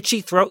itchy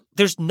throat.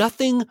 There's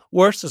nothing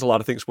worse. There's a lot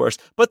of things worse,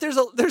 but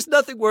there's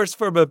nothing worse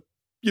from a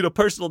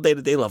personal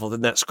day-to-day level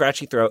than that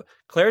scratchy throat.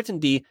 Claritin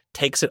D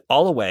takes it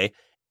all away.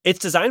 It's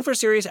designed for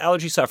serious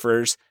allergy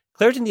sufferers.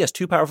 Claritin D has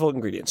 2 powerful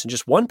ingredients in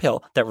just 1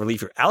 pill that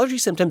relieve your allergy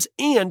symptoms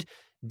and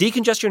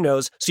decongest your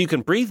nose so you can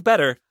breathe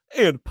better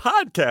and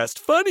podcast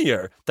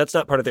funnier. That's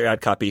not part of their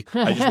ad copy.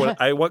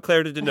 I want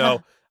Claritin to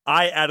know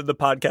I added the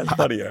podcast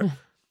funnier.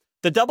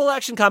 The double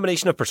action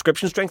combination of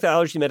prescription strength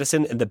allergy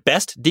medicine and the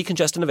best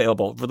decongestant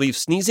available relieves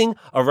sneezing,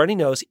 a runny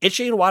nose,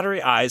 itchy and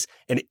watery eyes,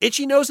 an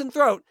itchy nose and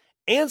throat,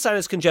 and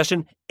sinus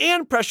congestion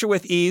and pressure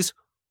with ease.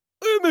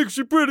 It makes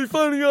you pretty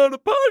funny on a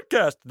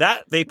podcast.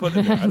 That they put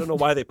in there. I don't know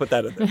why they put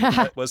that in there.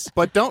 That was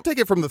But don't take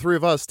it from the 3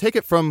 of us. Take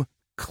it from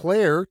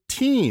Claire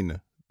Teen,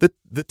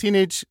 the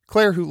teenage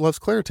Claire who loves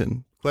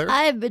Claritin. Claire?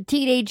 I'm a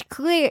teenage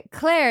Claire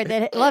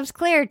that loves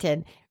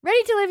Claritin.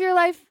 Ready to live your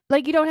life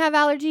like you don't have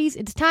allergies?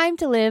 It's time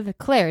to live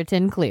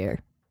Claritin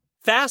Clear.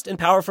 fast and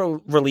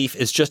powerful relief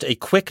is just a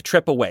quick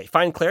trip away.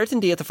 Find Claritin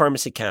D at the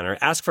pharmacy counter.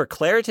 Ask for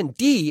Claritin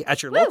D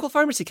at your local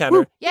pharmacy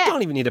counter. Yeah. You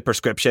don't even need a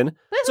prescription.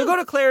 So go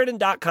to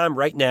Claritin.com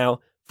right now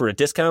for a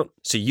discount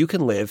so you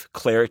can live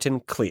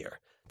Claritin Clear.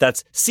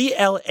 That's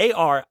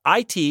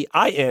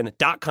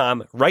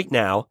CLARITIN.com right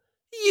now.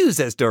 Use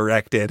as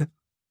directed.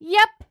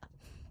 Yep.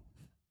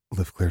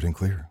 Live Claritin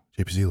Clear.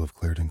 JPC, live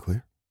Claritin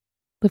Clear.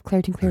 Live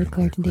Claritin Clear with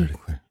Claritin D.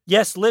 Clear.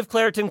 Yes, live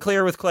Claritin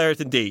Clear with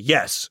Claritin D.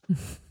 Yes.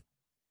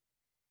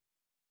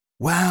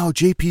 wow,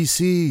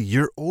 JPC,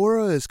 your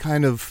aura is it's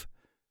kind of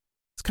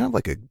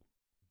like a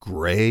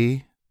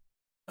gray,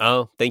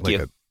 Oh, thank like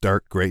you. a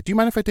dark gray. Do you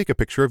mind if I take a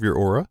picture of your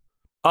aura?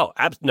 Oh,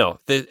 no.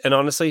 And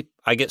honestly,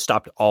 I get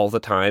stopped all the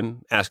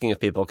time asking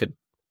if people could.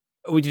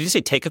 Oh, did you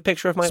say take a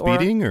picture of my aura?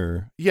 Speeding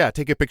or? Yeah,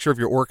 take a picture of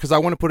your aura because I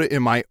want to put it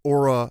in my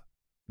aura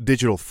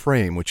digital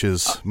frame, which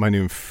is my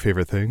new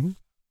favorite thing.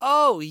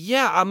 Oh,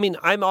 yeah. I mean,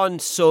 I'm on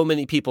so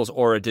many people's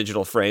aura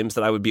digital frames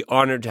that I would be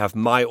honored to have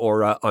my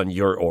aura on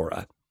your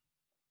aura.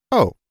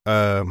 Oh,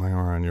 my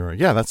aura on your aura.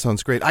 Yeah, that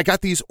sounds great. I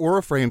got these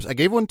aura frames. I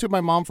gave one to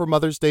my mom for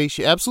Mother's Day.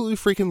 She absolutely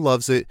freaking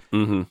loves it.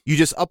 Mm-hmm. You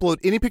just upload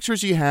any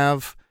pictures you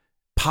have,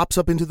 pops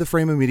up into the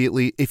frame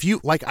immediately. If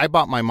you, like, I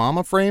bought my mom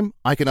a frame,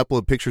 I can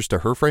upload pictures to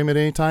her frame at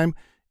any time.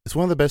 It's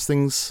one of the best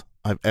things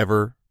I've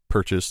ever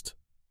purchased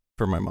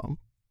for my mom.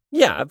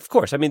 Yeah, of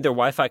course. I mean, they're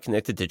Wi-Fi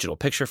connected digital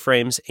picture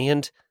frames,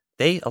 and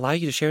they allow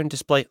you to share and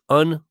display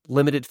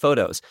unlimited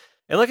photos.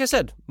 And like I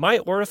said, my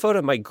aura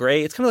photo, my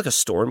gray, it's kind of like a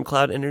storm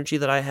cloud energy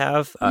that I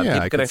have. People I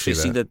can can actually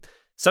see see that. that.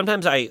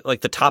 Sometimes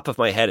the top of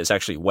my head is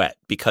actually wet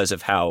because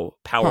of how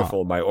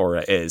powerful my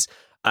aura is.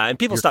 And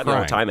people You're stop me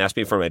all the crying. time, ask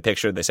me for my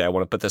picture. They say, I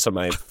want to put this on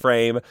my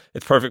frame.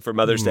 It's perfect for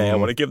Mother's Day. I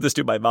want to give this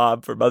to my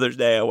mom for Mother's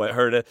Day. I want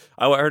her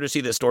to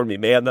see this stormy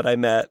man that I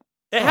met.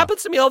 It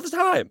happens to me all the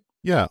time.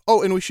 Yeah.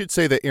 Oh, and we should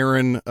say that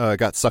Aaron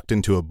got sucked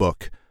into a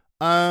book.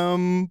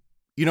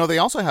 They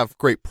also have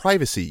great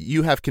privacy.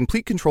 You have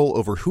complete control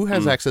over who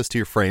has access to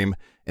your frame,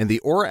 and the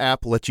Aura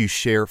app lets you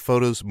share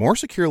photos more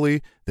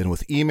securely than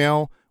with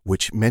email,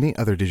 which many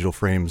other digital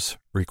frames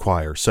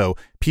require. So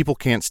people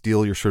can't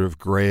steal your sort of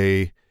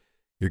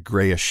your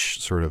grayish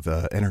sort of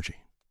energy.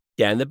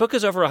 Yeah, and the book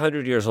is over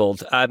 100 years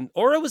old.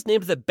 Aura was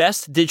named the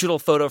best digital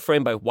photo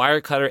frame by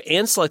Wirecutter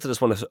and selected as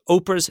one of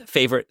Oprah's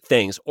favorite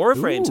things. Aura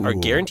frames are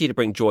guaranteed to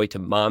bring joy to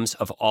moms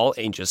of all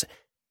ages.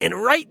 And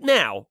right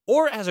now,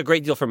 Aura has a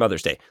great deal for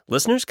Mother's Day.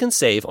 Listeners can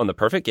save on the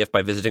perfect gift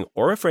by visiting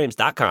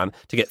auraframes.com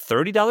to get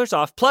 $30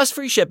 off plus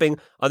free shipping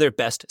on their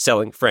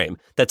best-selling frame.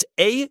 That's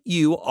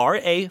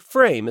AURA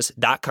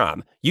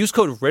frames.com. Use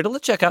code RIDDLE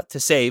at checkout to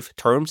save.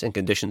 Terms and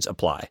conditions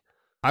apply.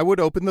 I would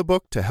open the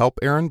book to help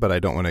Aaron, but I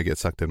don't want to get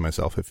sucked in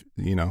myself if,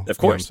 you know. Of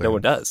course, no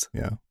one does.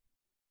 Yeah.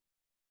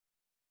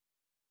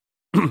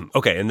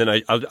 Okay, and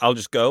then I'll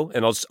just go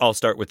and I'll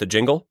start with the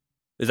jingle.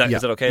 Is that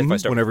okay if I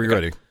start? Whenever you're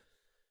okay. ready.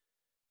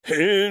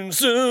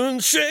 Henson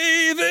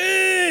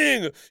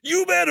Shaving!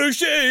 You better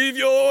shave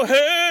your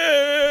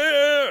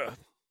hair!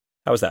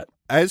 How was that?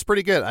 It's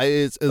pretty good.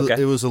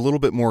 It was a little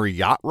bit more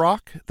yacht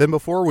rock than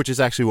before, which is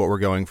actually what we're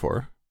going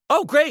for.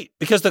 Oh, great!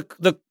 Because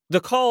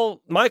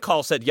my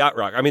call said yacht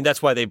rock. I mean,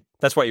 that's why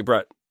you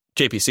brought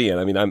JPC in.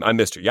 I mean, I'm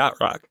Mr. Yacht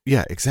Rock.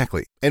 Yeah,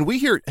 exactly. And we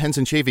here at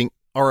Henson Shaving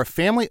are a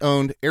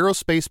family-owned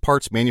aerospace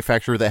parts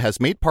manufacturer that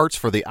has made parts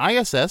for the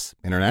ISS,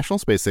 International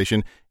Space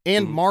Station,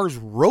 and Mars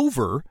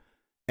rover.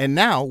 And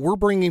now we're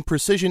bringing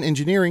precision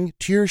engineering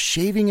to your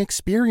shaving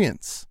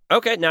experience.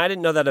 Okay, now I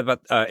didn't know that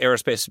about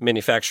aerospace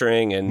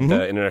manufacturing and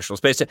International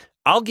Space.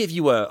 I'll give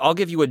you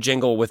a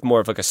jingle with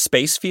more of like a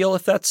space feel,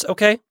 if that's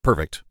okay.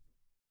 Perfect.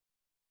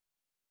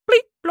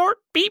 Bleep, blort,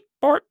 beep,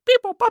 bort,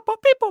 people, papa,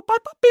 people,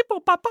 papa,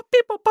 people, papa,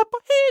 people, papa,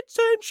 hits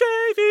and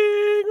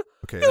shaving.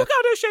 Okay. You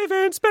gotta shave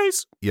in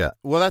space. Yeah.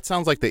 Well, that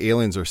sounds like the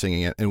aliens are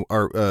singing it, and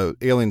our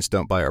aliens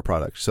don't buy our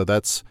product. So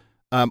that's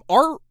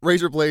our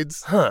razor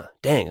blades. Huh.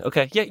 Dang.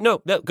 Okay. Yeah.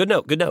 No. Good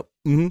note.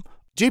 Mm-hmm.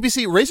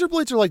 JPC, razor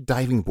blades are like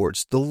diving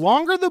boards. The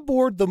longer the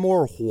board, the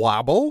more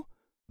wobble.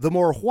 The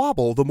more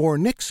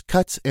nicks,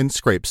 cuts, and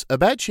scrapes. A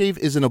bad shave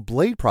isn't a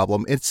blade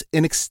problem. It's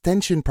an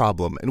extension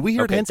problem. And we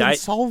here at Henson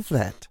solve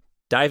that.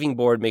 Diving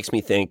board makes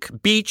me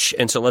think beach.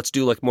 And so let's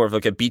do like more of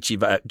like a beachy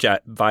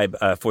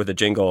vibe for the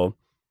jingle.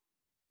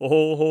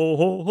 Oh, ho,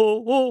 ho,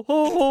 ho, ho,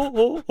 ho,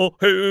 ho, ho,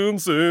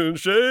 Henson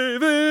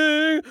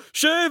shaving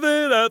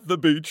at the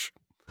beach.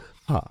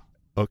 Huh.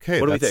 Okay.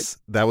 What do we think?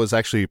 That was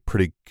actually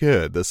pretty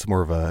good. That's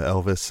more of a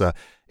Elvis.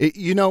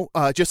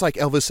 Just like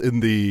Elvis in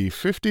the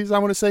 50s, I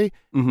want to say,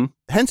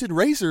 Henson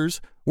Razors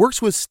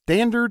works with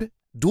standard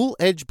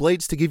dual-edge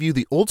blades to give you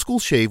the old-school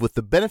shave with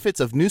the benefits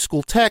of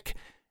new-school tech.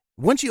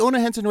 Once you own a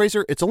Henson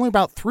razor, it's only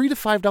about $3 to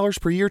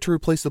 $5 per year to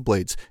replace the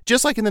blades.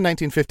 Just like in the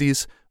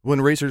 1950s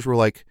when razors were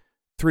like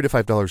 $3 to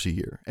 $5 a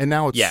year. And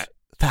now it's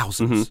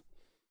thousands.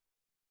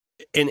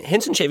 And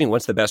Henson Shaving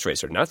wants the best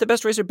razor, not the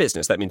best razor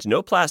business. That means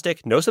no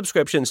plastic, no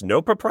subscriptions,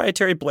 no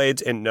proprietary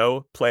blades, and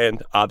no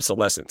planned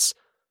obsolescence.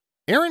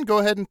 Aaron, go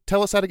ahead and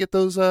tell us how to get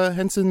those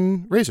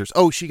Henson razors.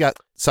 Oh, she got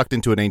sucked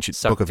into an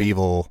ancient book of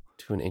evil.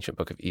 To an ancient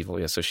book of evil,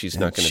 yeah. So she's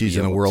not going to be She's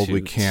in a world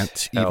we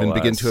can't even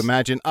begin to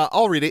imagine.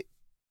 I'll read it.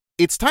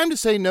 It's time to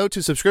say no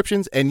to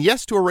subscriptions and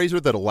yes to a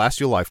razor that'll last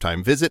you a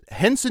lifetime. Visit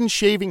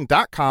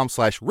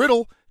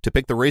hensonshaving.com/riddle to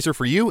pick the razor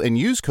for you and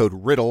use code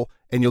RIDDLE,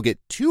 and you'll get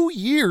 2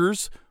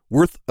 years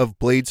worth of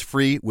blades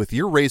free with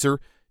your razor.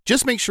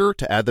 Just make sure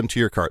to add them to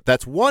your cart.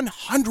 That's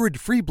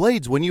 100 free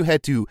blades when you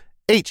head to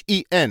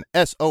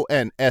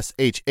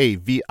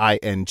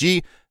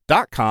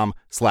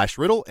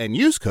hensonshaving.com/riddle and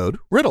use code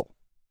RIDDLE.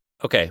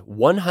 Okay,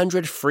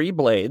 100 free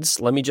blades.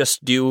 Let me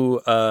just do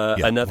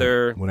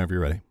another... Whenever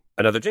you're ready.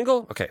 Another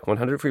jingle? Okay,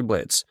 100 free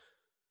blades.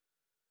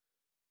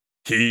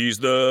 He's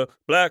the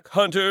black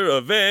hunter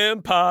of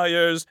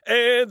vampires,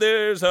 and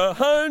there's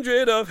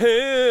 100 of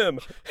him.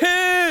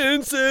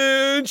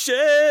 Henson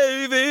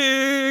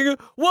shaving,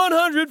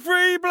 100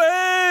 free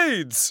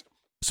blades.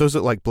 So is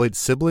it like Blade's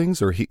siblings,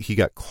 or he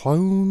got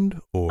cloned,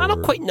 or I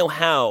don't quite know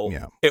how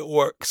it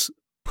works.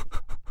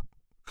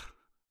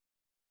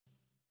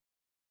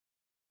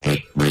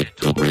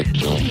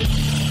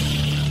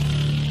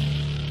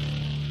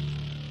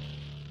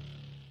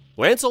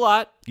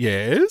 Lancelot,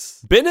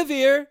 Yes.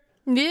 Benevere.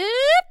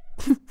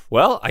 Yep.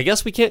 Well, I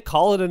guess we can't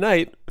call it a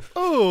night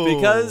Oh,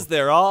 because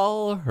they're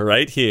all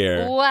right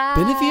here. Wow.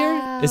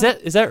 Benevere?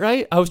 Is that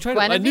right? I was trying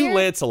to. I knew Guinevere?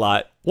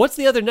 Lancelot. What's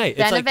the other knight?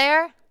 It's like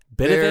Benevere?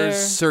 Benevere. There's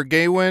Sir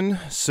Gawain,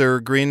 Sir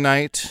Green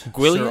Knight,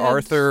 Gwiliad? Sir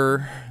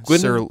Arthur,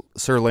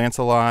 Sir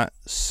Lancelot,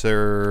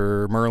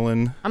 Sir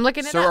Merlin, I'm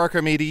looking it Sir up.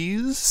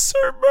 Archimedes.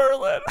 Sir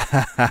Merlin.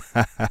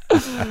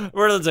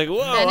 Merlin's like, whoa,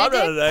 I'm not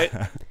a knight.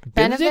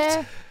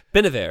 Benevere?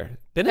 Benevere.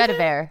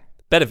 Bedivere.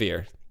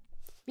 Bedivere.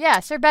 Yeah,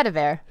 Sir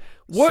Bedivere.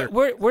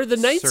 Were the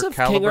knights Sir of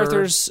King Caliber.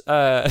 Arthur's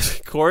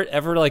court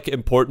ever like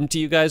important to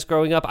you guys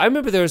growing up? I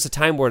remember there was a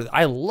time where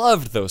I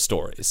loved those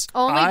stories.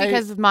 Only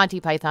because of Monty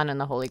Python and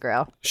the Holy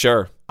Grail.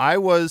 Sure. I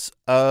was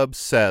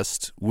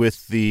obsessed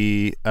with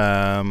the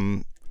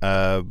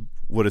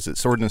what is it,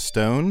 Sword in a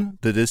Stone,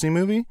 the Disney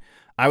movie.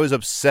 I was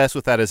obsessed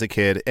with that as a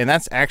kid, and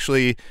that's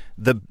actually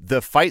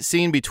the fight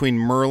scene between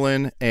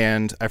Merlin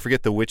and I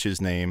forget the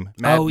witch's name.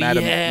 Madam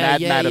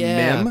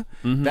Mim.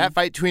 Mm-hmm. That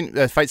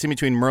fight scene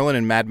between Merlin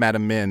and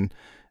Madam Mim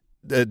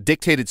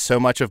dictated so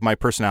much of my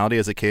personality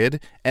as a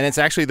kid, and it's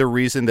actually the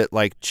reason that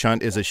like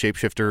Chunt is a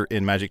shapeshifter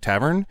in Magic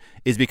Tavern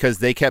is because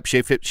they kept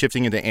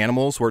shifting into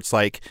animals where it's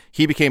like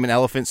he became an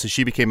elephant, so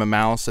she became a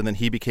mouse, and then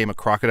he became a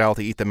crocodile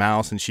to eat the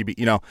mouse, and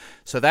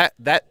so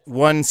that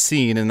one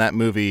scene in that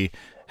movie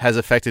has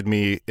affected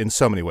me in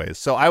so many ways.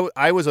 So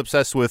I was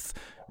obsessed with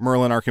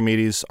Merlin,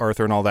 Archimedes,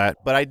 Arthur, and all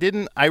that. But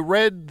I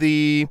read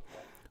there's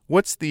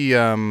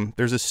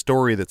a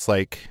story that's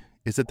like,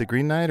 is it the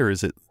Green Knight or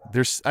is it,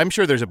 I'm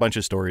sure there's a bunch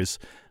of stories,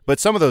 but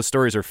some of those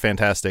stories are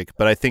fantastic,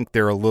 but I think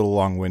they're a little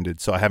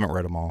long-winded, so I haven't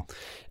read them all.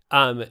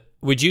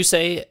 Would you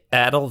say,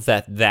 Adel,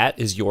 that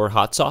is your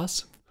hot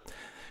sauce?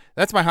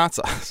 That's my hot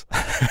sauce.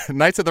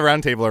 Knights of the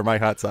Round Table are my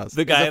hot sauce.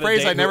 The guy it's a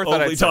phrase I never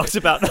thought I'd say. talks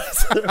about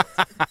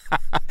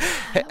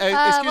Excuse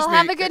well, me.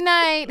 have a good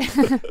night.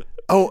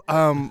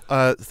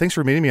 Thanks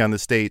for meeting me on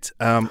this date.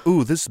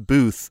 This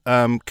booth.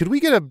 Could we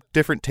get a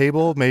different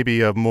table?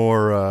 Maybe a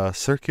more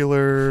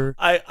circular.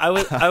 I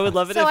would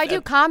love it. So I do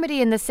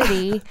comedy in the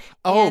city.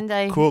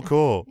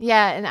 Cool.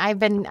 Yeah, and I've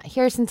been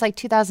here since like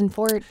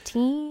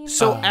 2014.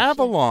 So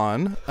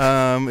Avalon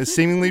is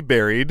seemingly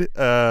buried.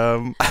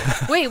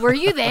 Wait, were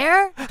you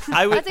there?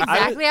 That's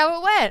exactly how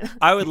it went.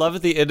 I would love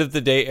at the end of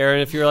the day,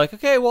 Aaron, if you were like,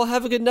 okay, well,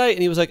 have a good night.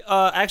 And he was like,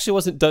 I actually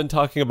wasn't done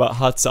talking about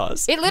hot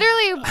sauce. It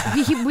literally,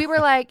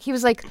 he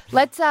was like,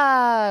 let's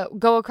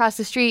go across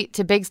the street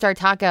to Big Star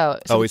Taco.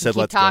 So he we said, keep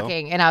let's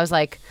talking. go. And I was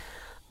like,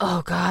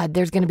 oh God,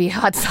 there's going to be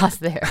hot sauce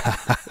there.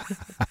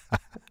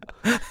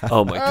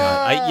 Oh my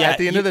God. At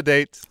the end of the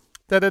date.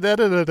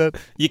 Da-da-da-da-da-da.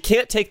 You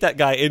can't take that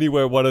guy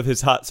anywhere one of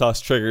his hot sauce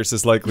triggers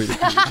is likely to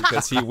be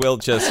because he will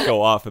just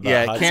go off about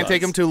hot sauce. Can't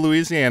take him to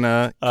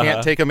Louisiana.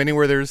 Can't take him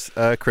anywhere there's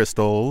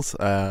crystals.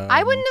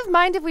 I wouldn't have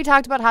minded if we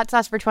talked about hot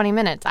sauce for 20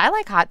 minutes. I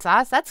like hot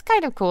sauce. That's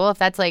kind of cool if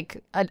that's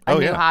like a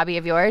new hobby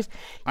of yours.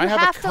 You I have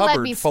a have to let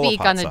cupboard me full of speak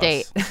hot on the sauce.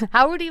 date.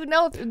 How would you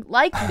know if you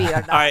like me or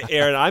not? All right,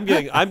 Aaron, I'm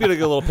getting a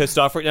little pissed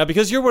off right now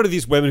because you're one of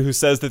these women who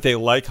says that they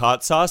like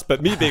hot sauce,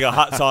 but me being a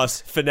hot sauce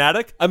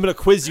fanatic, I'm going to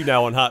quiz you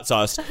now on hot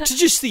sauce to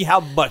just see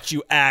how much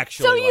you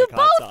actually So you like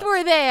hot both sauce.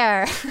 were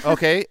there.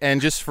 Okay,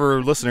 and just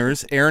for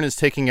listeners, Erin is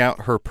taking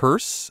out her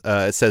purse.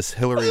 It says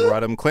Hillary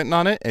Rodham Clinton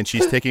on it, and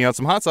she's taking out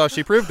some hot sauce.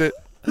 She proved it.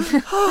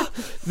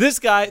 This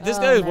guy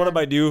is one of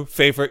my new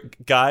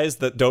favorite guys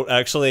that don't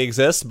actually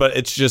exist, but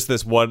it's just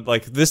this one,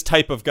 like this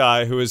type of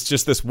guy who is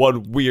just this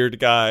one weird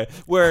guy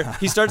where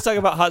he starts talking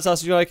about hot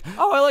sauce and you're like,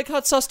 oh, I like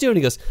hot sauce too. And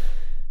he goes,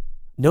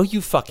 no,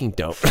 you fucking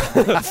don't.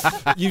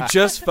 You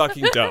just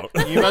fucking don't.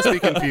 You must be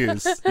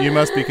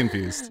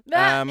confused.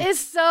 That is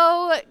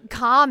so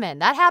common.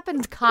 That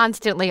happens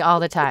constantly all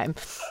the time.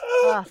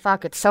 Oh,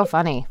 fuck. It's so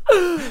funny.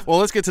 Well,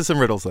 let's get to some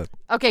riddles then.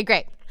 Okay,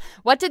 great.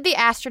 What did the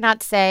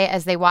astronauts say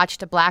as they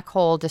watched a black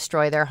hole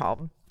destroy their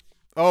home?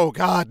 Oh,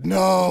 God,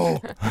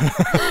 no.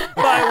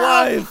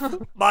 My wife,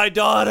 my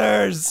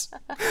daughters,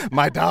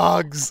 My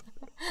dogs.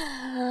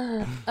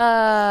 What's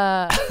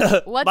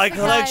my the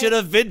collection guy-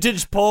 of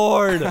vintage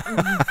porn.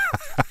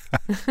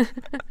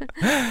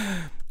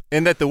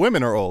 And that the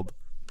women are old.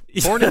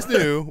 Porn is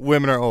new,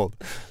 women are old.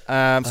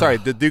 Sorry,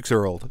 the Dukes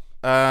are old.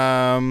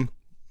 Aaron,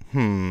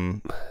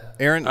 you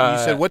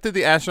said, what did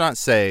the astronauts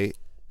say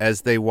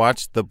as they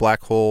watched the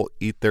black hole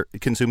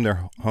consume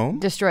their home?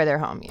 Destroy their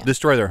home, yeah.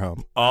 Destroy their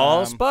home.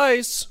 All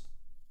spice.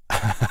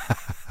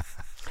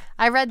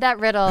 I read that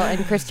riddle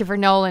and Christopher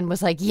Nolan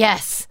was like,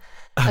 yes,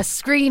 A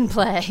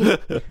screenplay.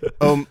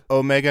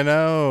 Omega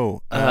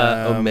no.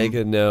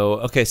 Omega no.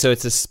 Okay, so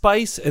it's a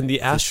spice, and the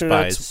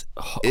astronauts'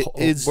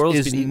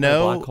 world's beneath a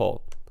black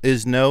hole.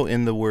 Is no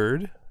in the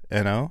word?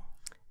 No.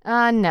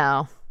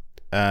 No.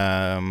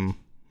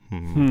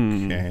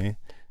 Okay.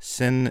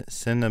 Cinnamon.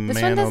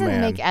 This one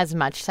doesn't make as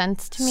much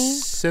sense to me.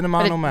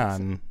 Cinnamon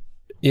man.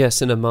 Yeah,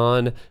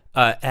 cinnamon.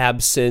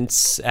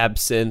 Absinthe.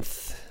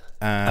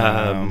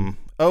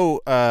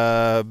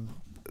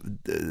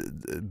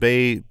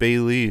 Bay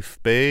leaf.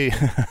 Bay.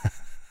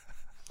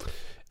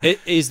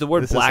 Is the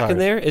word black in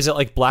there? Is it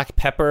like black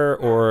pepper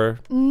or?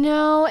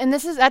 No, and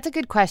that's a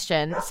good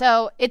question.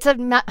 So it's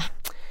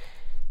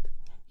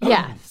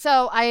yeah.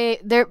 So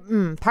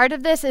part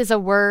of this is a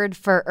word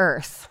for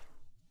Earth,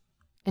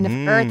 and if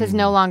Earth is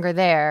no longer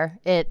there,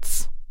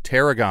 it's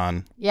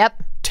Tarragon.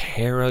 Yep.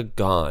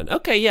 Tarragon.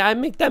 Okay, yeah,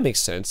 that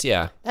makes sense.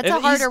 Yeah, that's a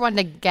harder one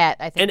to get.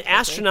 I think an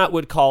astronaut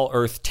would call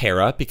Earth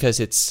Terra because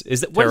what terra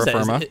is that?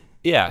 firma.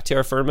 Yeah,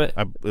 terra firma.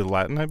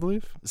 Latin, I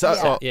believe.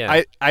 So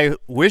yeah. I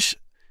wish.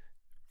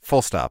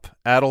 Full stop.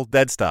 Adel,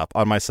 dead stop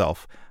on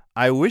myself.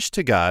 I wish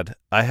to God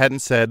I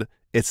hadn't said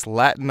it's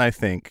Latin, I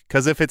think,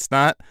 because if it's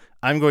not,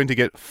 I'm going to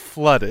get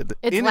flooded.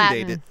 It's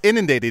inundated. Latin.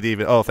 Inundated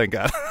even. Oh, thank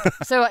God.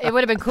 So it would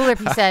have been cooler if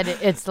you said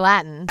it's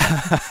Latin.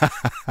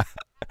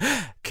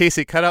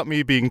 Casey, cut out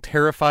me being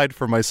terrified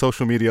for my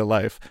social media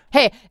life.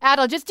 Hey,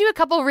 Adel, just do a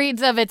couple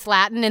reads of it's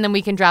Latin and then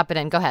we can drop it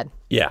in. Go ahead.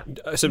 Yeah,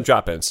 some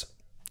drop-ins.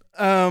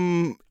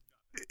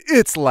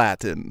 It's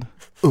Latin.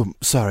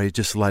 Sorry,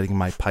 just lighting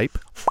my pipe.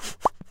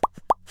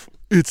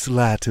 It's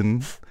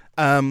Latin.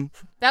 That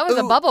was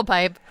a bubble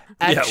pipe.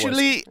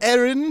 Actually,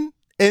 Aaron,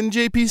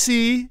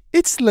 NJPC,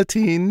 it's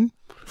Latin.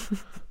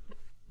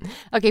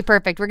 Okay,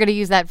 perfect. We're going to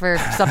use that for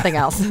something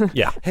else.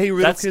 Yeah. Hey,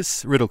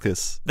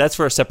 Riddlekiss. That's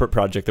for a separate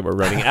project that we're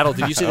running. Adel,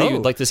 did you say that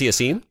you'd like to see a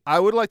scene? I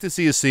would like to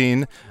see a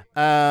scene.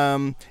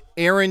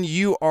 Aaron,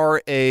 you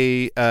are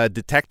a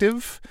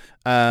detective,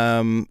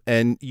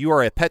 and you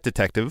are a pet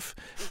detective,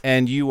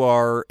 and you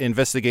are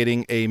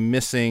investigating a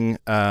missing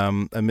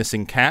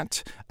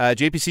cat.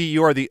 JPC,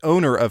 you are the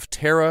owner of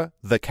Tara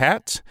the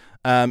cat,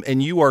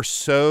 and you are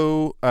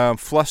so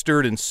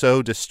flustered and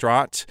so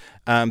distraught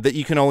that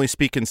you can only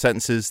speak in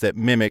sentences that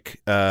mimic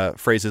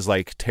phrases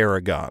like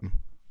Tarragon.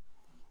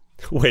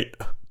 Wait.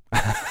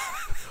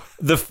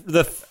 The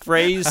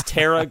phrase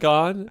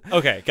Tarragon?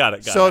 Okay, got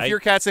it. So if your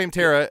cat's named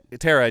Tara,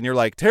 and you're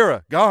like,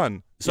 Tara,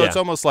 gone. So it's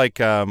almost like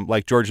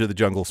George of the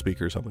Jungle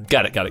speak or something.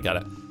 Got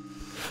it.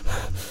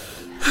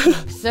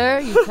 Sir,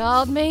 you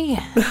called me?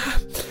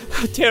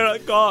 Tara,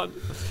 gone.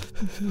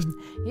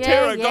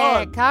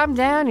 Yeah, calm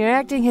down. You're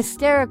acting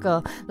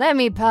hysterical. Let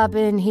me pop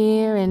in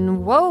here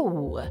and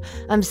whoa,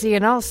 I'm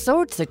seeing all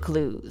sorts of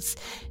clues.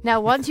 Now,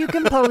 once you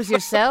compose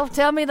yourself,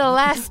 tell me the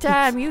last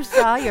time you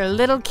saw your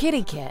little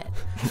kitty cat.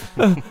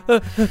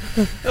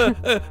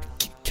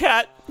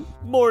 Cat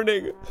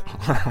morning.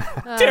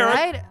 Tara,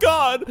 right.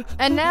 gone.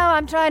 And now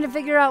I'm trying to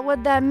figure out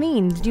what that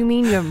means. Do you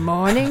mean you're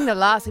mourning the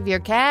loss of your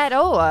cat?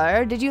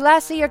 Or did you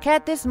last see your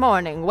cat this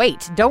morning?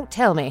 Wait, don't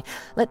tell me.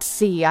 Let's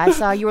see. I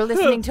saw you were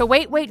listening to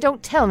Wait,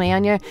 Don't Tell Me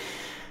on your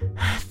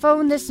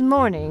phone this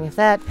morning. If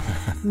that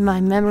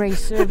my memory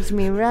serves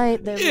me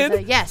right, there was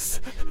a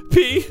yes.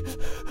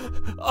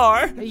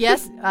 P-R.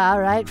 Yes, all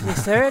right,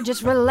 sir,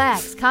 just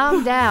relax,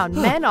 calm down.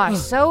 Men are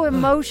so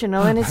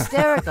emotional and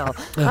hysterical.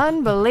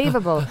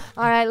 Unbelievable.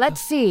 All right,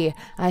 let's see.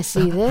 I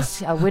see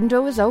this. A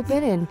window is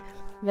open and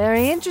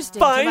very interesting.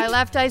 To my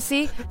left, I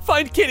see.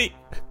 Find kitty.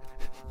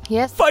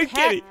 Yes, Find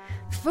kitty.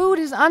 Food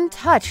is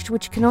untouched,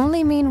 which can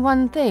only mean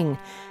one thing.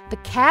 The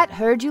cat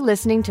heard you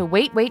listening to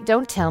Wait,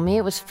 Don't Tell Me.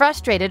 It was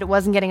frustrated it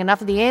wasn't getting enough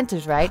of the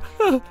answers right.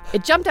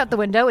 It jumped out the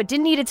window. It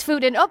didn't eat its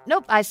food. And,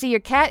 nope, I see your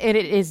cat, and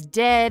it is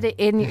dead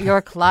in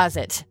your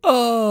closet.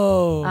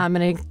 Oh. I'm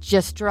going to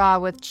just draw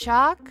with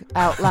chalk,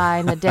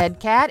 outline the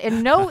dead cat.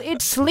 And no,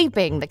 it's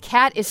sleeping. The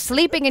cat is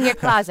sleeping in your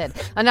closet.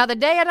 Another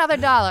day, another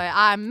dollar.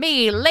 I'm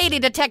me, lady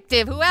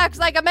detective, who acts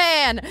like a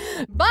man.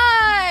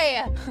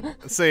 Bye!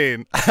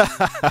 Scene.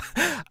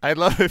 I'd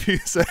love if you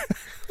say...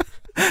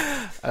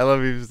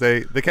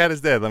 the cat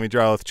is dead. Let me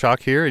draw with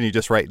chalk here, and you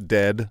just write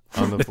dead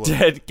on the floor.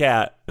 Dead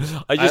cat.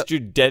 I just drew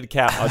dead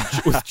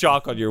cat with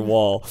chalk on your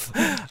wall.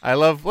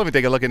 Let me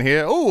take a look in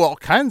here. Oh, all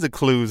kinds of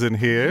clues in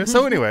here.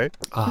 So anyway.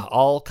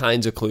 All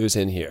kinds of clues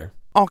in here.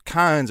 All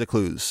kinds of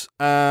clues.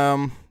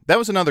 That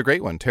was another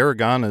great one.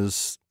 Tarragon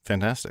is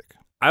fantastic.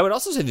 I would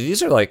also say that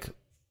these are like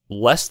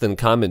less than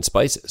common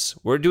spices.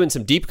 We're doing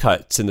some deep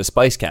cuts in the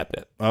spice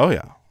cabinet. Oh,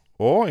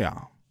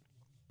 yeah.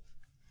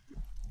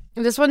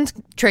 This one's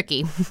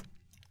tricky.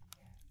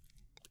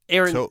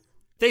 Aaron,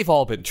 they've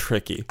all been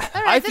tricky. All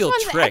right, I feel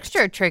this one's tricked.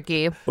 extra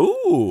tricky.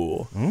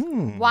 Ooh.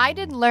 Why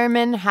did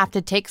Lerman have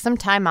to take some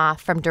time off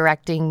from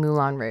directing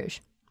Moulin Rouge?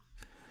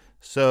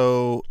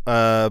 So,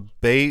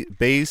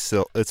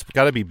 Basil. It's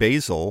got to be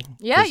Basil.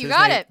 Yeah, you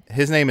got it.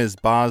 His name is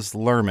Baz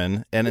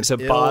Luhrmann, and So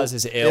Baz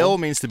is ill? Ill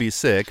means to be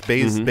sick.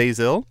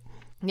 Basil.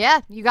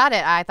 Yeah, you got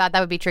it. I thought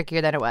that would be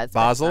trickier than it was.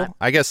 Basil.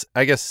 I guess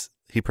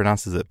he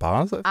pronounces it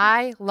Boz.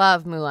 I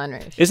love Moulin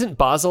Rouge. Isn't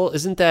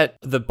that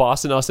the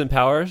boss in Austin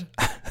Powers?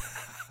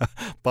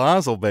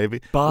 Basel,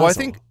 baby. Well, I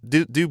think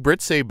do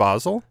Brits say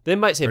Basel? They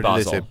might say Or do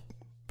Basel. they say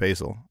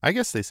Basil? I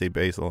guess they say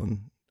Basil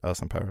in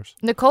Austin Powers.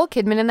 Nicole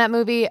Kidman in that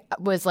movie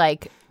was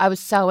like, I was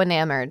so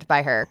enamored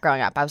by her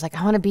growing up. I was like,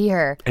 I want to be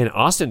her. And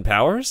Austin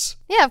Powers?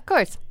 Yeah, of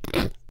course.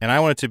 And I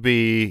wanted to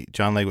be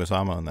John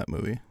Leguizamo in that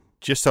movie.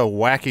 Just a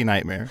wacky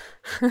nightmare.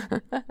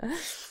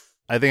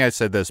 I think I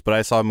said this, but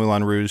I saw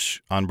Moulin Rouge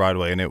on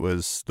Broadway, and it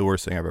was the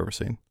worst thing I've ever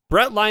seen.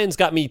 Brett Lyons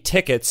got me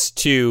tickets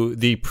to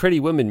the Pretty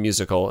Women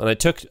musical, and I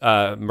took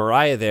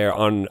Mariah there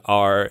on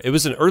it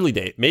was an early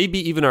date, maybe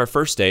even our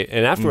first date.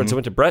 And afterwards I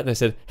went to Brett and I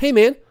said, hey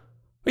man,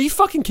 are you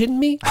fucking kidding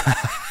me?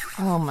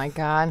 Oh my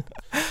God.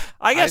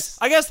 I guess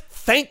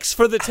thanks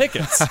for the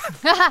tickets.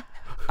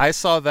 I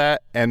saw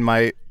that, and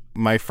my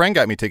friend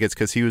got me tickets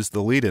because he was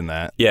the lead in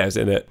that. Yeah, I was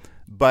in it.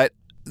 But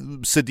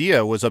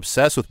Sadia was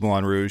obsessed with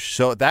Moulin Rouge,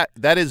 so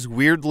that is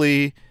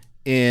weirdly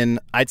in,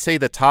 I'd say,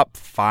 the top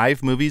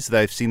 5 movies that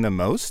I've seen the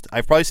most.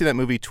 I've probably seen that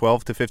movie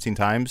 12 to 15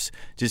 times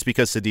just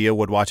because Sadia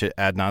would watch it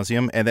ad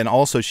nauseum, and then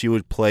also she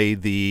would play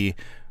the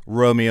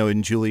Romeo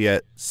and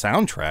Juliet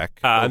soundtrack.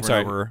 I'm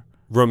sorry.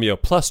 Romeo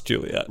plus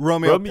Juliet.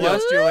 Romeo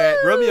plus Juliet.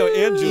 Romeo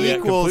and Juliet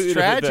equals completely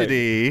different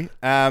thing. tragedy.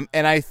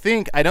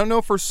 And I don't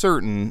know for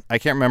certain, I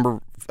can't remember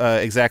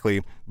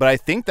exactly, but I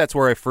think that's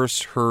where I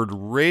first heard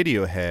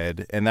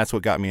Radiohead, and that's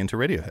what got me into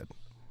Radiohead.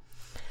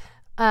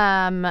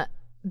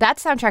 That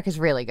soundtrack is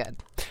really good.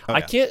 Oh,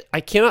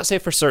 I cannot say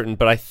for certain,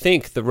 but I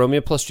think the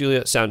Romeo plus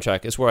Juliet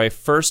soundtrack is where I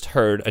first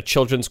heard a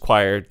children's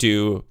choir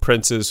do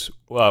Prince's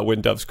When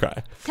Doves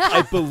Cry.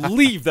 I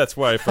believe that's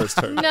where I first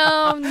heard it.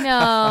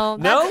 No.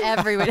 That's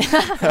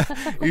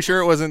everybody. You sure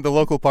it wasn't the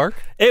local park?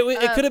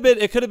 It could have been.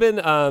 It could have been.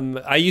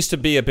 I used to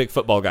be a big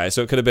football guy,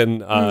 so it could have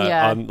been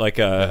on like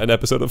an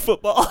episode of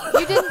football.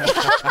 You didn't.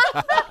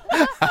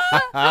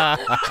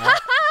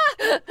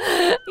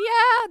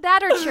 Yeah,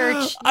 that or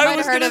church. You might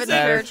have heard of it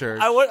in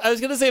church. I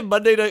was gonna say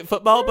Monday Night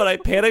Football, but I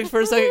panicked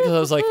for a second because I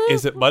was like,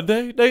 "Is it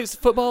Monday Night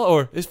Football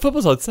or is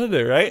football's on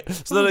Sunday, right?"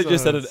 So then I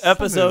just said an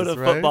episode of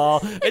football,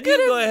 and you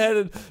can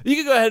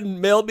go ahead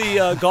and mail me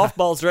golf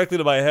balls directly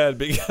to my head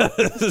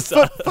because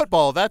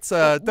Football. That's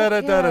What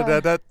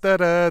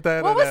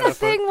What was the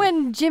thing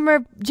when Jim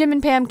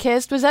and Pam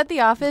kissed? Was that The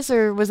Office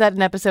or was that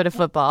an episode of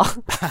football?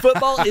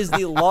 Football is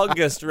the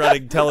longest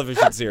running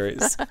television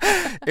series.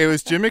 It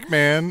was Jim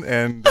McMahon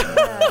and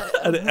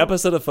An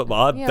episode of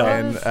football. I'm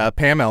done.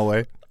 Pam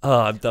Elway.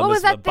 Oh, I'm done. What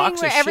was listening to that thing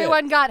box where of shit.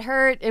 everyone got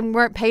hurt and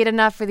weren't paid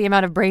enough for the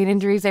amount of brain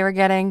injuries they were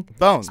getting?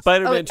 Bones.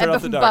 Spider-Man Turn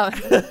Off the Dark.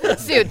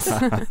 Suits.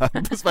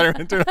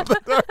 Spider-Man Turn Off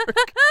the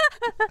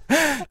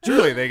Dark.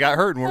 Truly, they got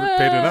hurt and weren't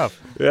paid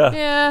enough. Yeah.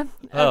 Yeah.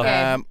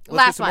 Okay. Let's get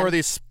Last some one. more of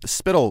these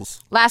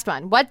spittles. Last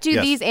one. What do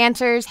Yes. these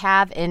answers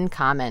have in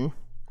common?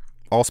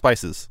 All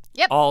spices.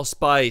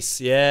 Allspice.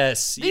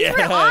 Yes. These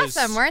were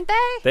awesome, weren't they?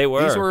 They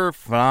were. These were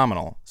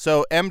phenomenal.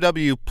 So,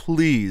 MW,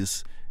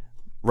 please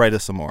write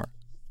us some more.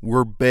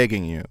 We're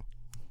begging you.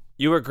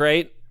 You were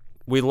great.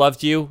 We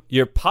loved you.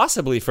 You're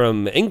possibly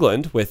from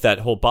England with that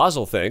whole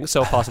Basel thing,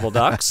 so possible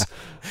ducks.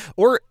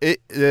 Or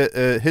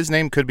his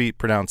name could be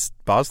pronounced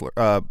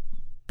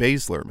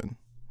Baslerman.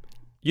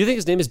 You think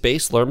his name is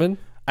Base Lerman?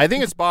 I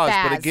think it's Boz,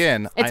 Baz. but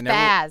again, It's I never.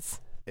 Baz.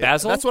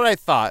 Basil? That's what I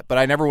thought, but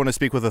I never want to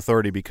speak with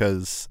authority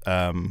because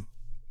I'm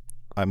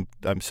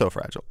so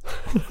fragile.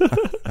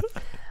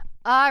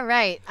 All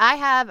right. I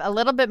have a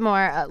little bit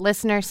more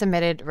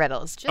listener-submitted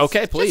riddles.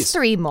 Okay, please. Just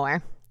 3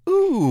 more.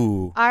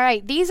 Ooh, All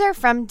right. These are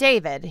from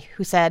David,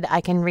 who said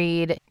I can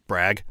read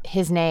brag.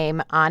 his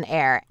name on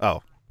air.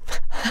 Oh,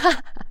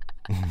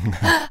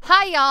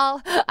 Hi,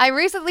 y'all. I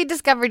recently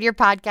discovered your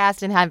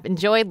podcast and have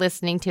enjoyed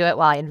listening to it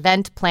while I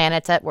invent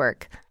planets at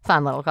work.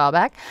 Fun little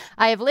callback.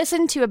 I have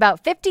listened to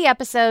about 50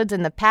 episodes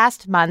in the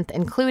past month,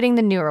 including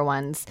the newer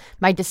ones.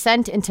 My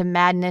descent into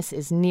madness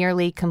is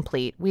nearly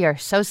complete. We are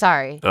so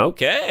sorry.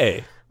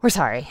 Okay. We're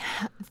sorry.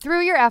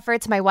 Through your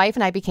efforts, my wife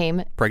and I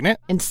became pregnant?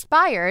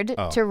 inspired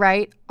to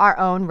write our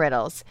own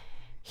riddles.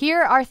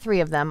 Here are 3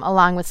 of them,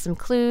 along with some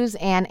clues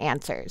and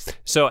answers.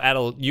 So,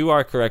 Adel, you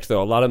are correct,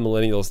 though. A lot of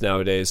millennials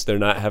nowadays, they're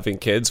not having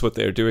kids. What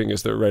they're doing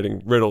is they're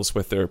writing riddles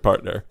with their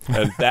partner.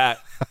 And that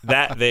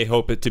they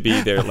hope it to be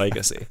their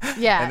legacy.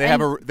 Yeah. And they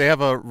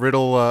have a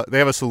riddle. They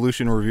have a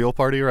solution reveal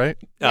party, right?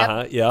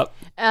 Yep.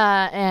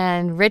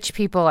 And rich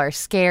people are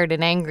scared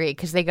and angry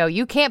because they go,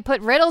 you can't put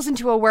riddles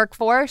into a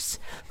workforce.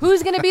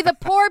 Who's going to be the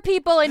poor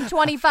people in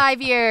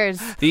 25 years?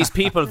 These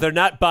people, they're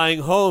not buying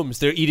homes.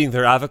 They're eating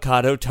their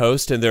avocado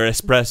toast and their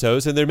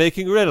espressos, and they're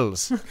making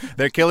riddles.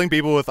 They're killing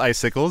people with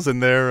icicles,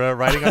 and they're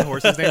riding on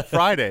horses named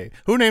Friday.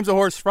 Who names a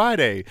horse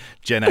Friday?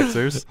 Gen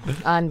Xers.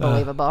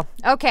 Unbelievable.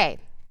 Okay,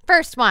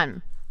 first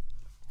one.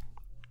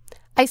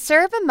 I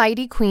serve a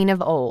mighty queen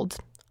of old.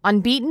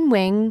 On beaten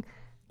wing,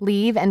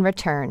 leave and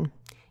return.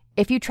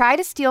 If you try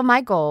to steal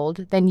my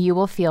gold, then you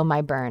will feel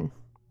my burn.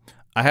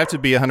 I have to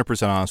be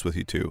 100% honest with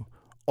you, too.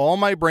 all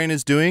my brain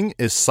is doing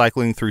is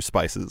cycling through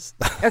spices.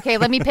 Okay,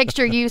 let me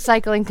picture you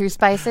cycling through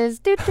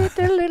spices.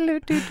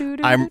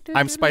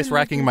 I'm spice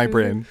racking my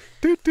brain.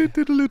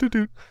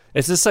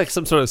 Is this like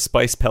some sort of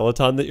spice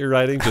peloton that you're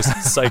riding,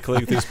 just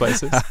cycling through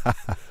spices?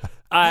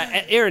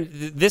 Aaron,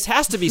 this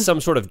has to be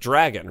some sort of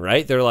dragon,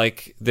 right?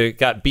 They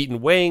got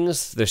beaten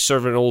wings. They're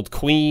serving an old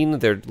queen.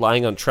 They're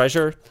lying on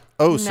treasure.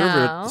 Oh,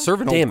 No.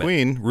 serve an Damn old it.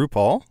 queen,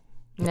 RuPaul.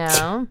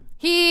 No.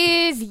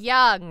 He's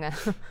young.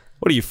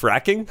 What are you,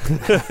 fracking?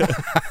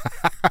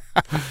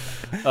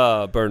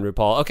 Burn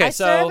RuPaul. Okay, I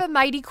serve a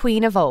mighty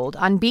queen of old.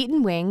 On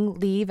beaten wing,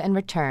 leave and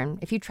return.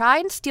 If you try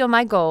and steal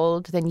my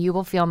gold, then you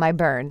will feel my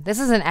burn. This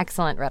is an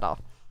excellent riddle.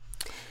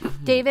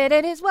 David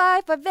and his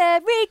wife are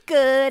very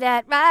good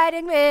at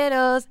writing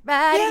riddles,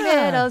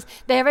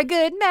 They're a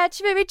good match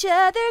for each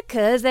other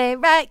because they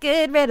write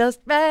good riddles,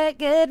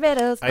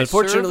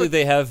 Unfortunately,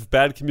 they have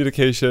bad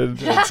communication,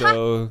 and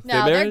so No,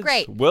 their they're marriage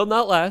great. will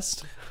not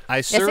last.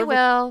 Yes, it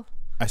will.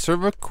 I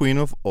serve a queen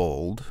of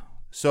old.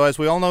 So as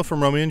we all know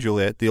from Romeo and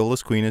Juliet, the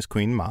oldest queen is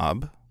Queen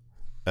Mab,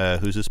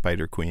 who's a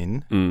spider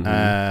queen.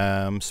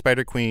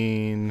 Spider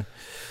queen.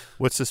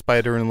 What's the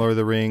spider in Lord of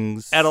the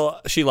Rings?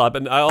 Shelob,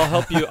 and I'll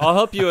help you. I'll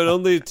help you, and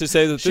only to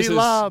say that this is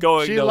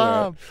going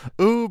nowhere.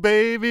 Ooh,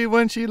 baby,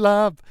 when she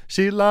lob.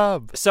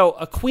 So,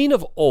 a queen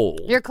of old.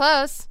 You're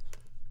close.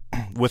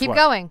 With Keep what?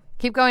 going.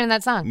 Keep going in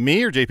that song.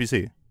 Me or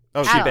JPC?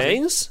 Oh, She Adam.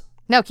 bangs.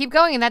 No, keep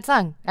going in that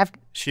song.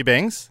 She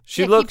bangs.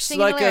 She Yeah, keep looks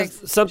singing the like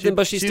lyrics. something,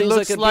 but she stings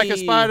looks like a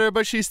bee. spider,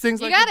 but she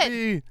stings You like got a it.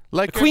 bee.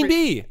 Like A queen every-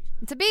 bee.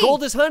 It's a bee.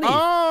 Gold is honey.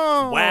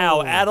 Oh.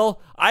 Wow,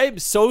 Adel, I'm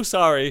so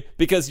sorry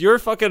because your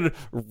fucking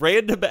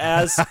random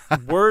ass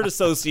word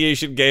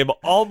association game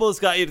almost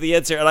got you to the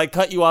answer, and I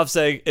cut you off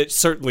saying it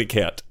certainly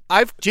can't.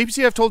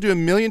 JPC, I've told you a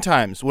million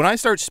times. When I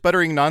start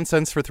sputtering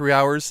nonsense for 3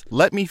 hours,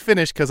 let me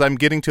finish because I'm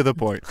getting to the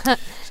point.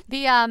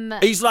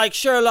 He's like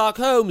Sherlock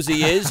Holmes,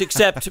 he is,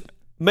 except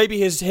maybe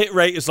his hit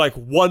rate is like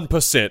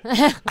 1%.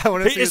 I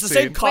want to see It's a the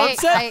same scene.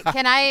 concept.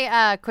 Can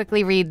I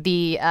quickly read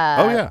the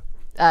Oh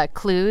yeah,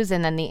 clues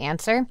and then the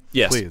answer?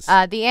 Yes. please.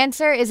 The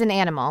answer is an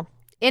animal.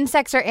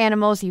 Insects are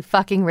animals, you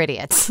fucking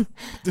idiots.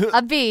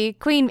 A bee,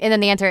 queen, and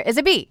then the answer is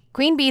a bee.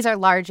 Queen bees are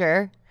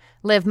larger,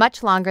 live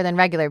much longer than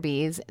regular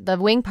bees. The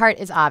wing part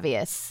is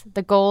obvious.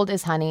 The gold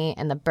is honey,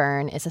 and the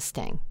burn is a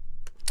sting.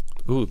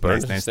 Ooh, burn.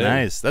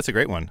 nice. That's a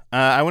great one.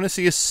 I want to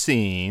see a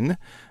scene.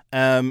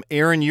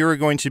 Aaron, you're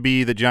going to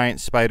be the giant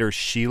spider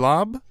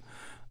Shelob.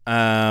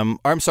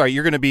 I'm sorry,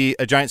 you're going to be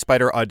a giant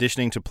spider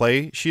auditioning to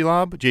play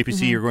Shelob.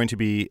 JPC, you're going to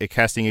be a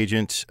casting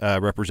agent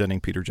representing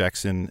Peter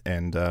Jackson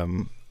and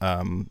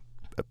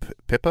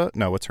Pippa.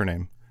 No, what's her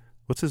name?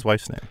 What's his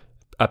wife's name?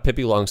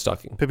 Pippi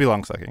Longstocking. Pippi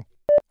Longstocking.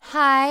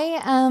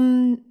 Hi,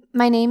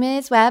 my name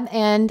is Webb,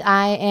 and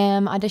I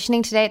am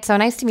auditioning today. It's so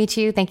nice to meet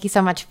you. Thank you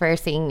so much for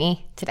seeing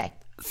me today.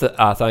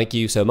 Thank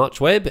you so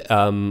much, Webb.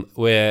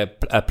 We're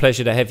a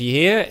pleasure to have you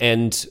here,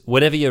 and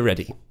whenever you're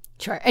ready.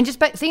 Sure. And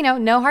so you know,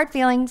 no hard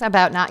feelings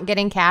about not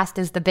getting cast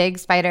as the big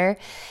spider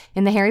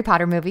in the Harry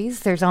Potter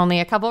movies. There's only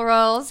a couple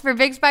roles for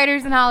big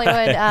spiders in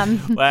Hollywood.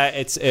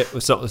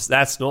 Well, so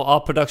that's not our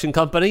production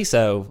company,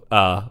 so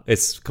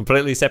it's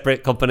completely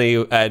separate company,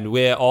 and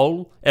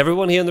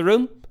everyone here in the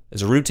room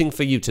is rooting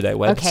for you today,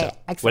 Webb. Okay, So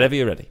excellent. whenever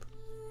you're ready.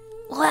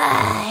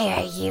 Why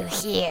are you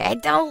here? I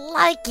don't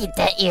like it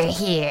that you're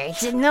here.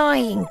 It's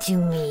annoying to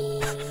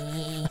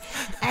me.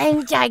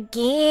 I'm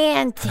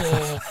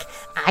gigantic.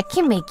 I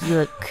can make you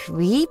look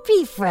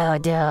creepy,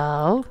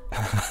 Frodo.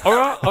 All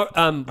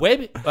right,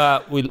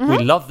 Webb, we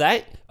love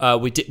that.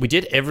 We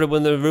did. Everyone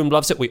in the room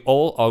loves it. We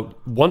all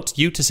want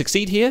you to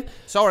succeed here.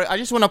 Sorry, I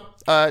just want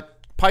to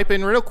pipe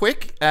in real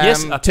quick.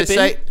 Yes,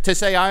 to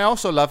say I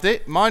also loved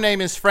it. My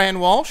name is Fran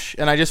Walsh,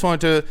 and I just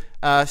wanted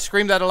to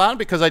scream that aloud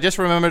because I just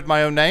remembered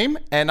my own name,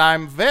 and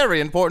I'm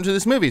very important to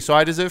this movie, so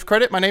I deserve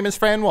credit. My name is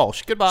Fran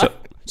Walsh. Goodbye.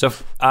 So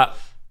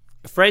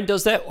Fran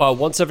does that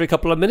once every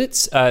couple of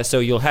minutes, so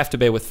you'll have to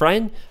bear with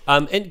Fran.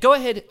 And go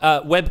ahead,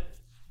 Webb.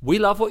 We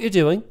love what you're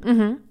doing.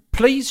 Mm-hmm.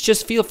 Please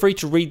just feel free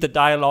to read the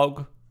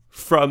dialogue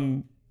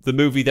from the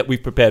movie that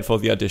we've prepared for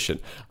the audition.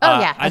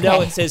 Yeah, I know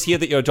okay. it says here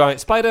that you're a giant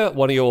spider.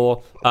 One of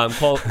your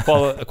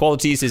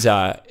qualities is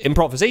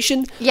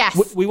improvisation.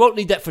 Yes. We won't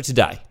need that for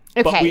today.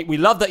 But Okay. we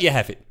love that you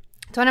have it.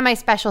 It's one of my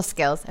special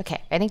skills.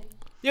 Okay, ready?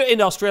 Yeah, in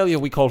Australia,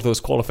 we call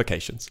those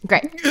qualifications.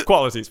 Great.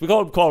 Qualities. We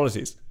call them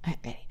qualities. All right,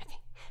 ready? Okay.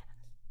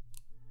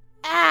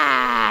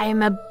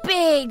 I'm a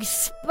big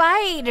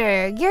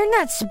spider. You're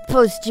not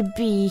supposed to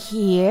be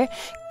here.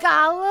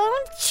 Gollum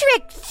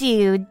tricked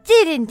you,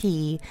 didn't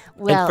he?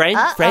 Well,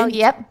 Fran?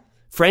 Yep.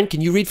 Fran,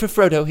 can you read for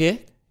Frodo here?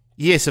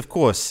 Yes, of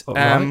course.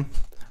 right.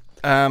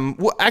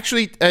 Well,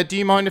 actually, do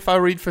you mind if I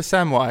read for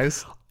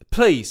Samwise?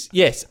 Please,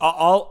 yes.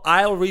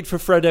 I'll read for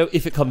Frodo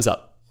if it comes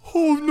up.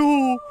 Oh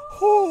no!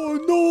 Oh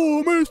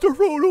no, Mr.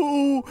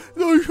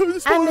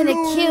 Frodo! I'm gonna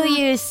kill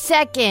you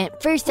second.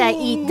 First I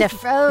eat the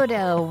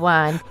Frodo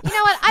one. You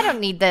know what? I don't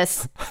need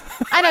this.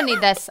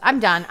 I'm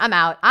done. I'm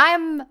out.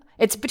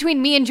 It's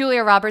between me and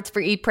Julia Roberts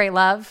for Eat, Pray,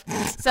 Love.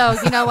 So,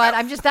 you know what?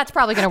 That's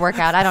probably going to work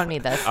out. I don't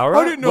need this. All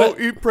right. I didn't know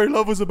Eat, Pray,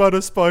 Love was about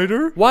a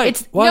spider. Why?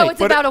 It's Why?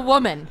 about a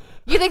woman.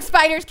 You think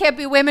spiders can't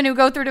be women who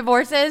go through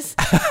divorces?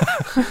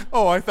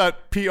 Oh, I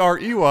thought Prey.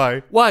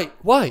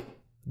 Why?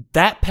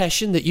 That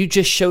passion that you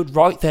just showed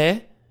right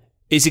there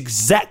is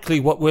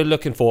exactly what we're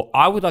looking for.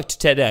 I would like to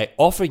today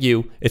offer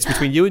you, it's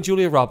between you and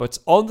Julia Roberts,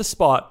 on the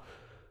spot,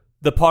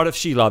 the part of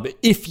Shelob,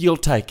 if you'll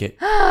take it.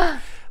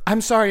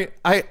 I'm sorry.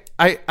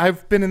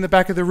 I've been in the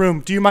back of the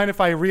room. Do you mind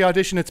if I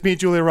re-audition? It's me,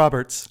 Julia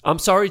Roberts. I'm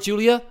sorry,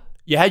 Julia.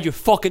 You had your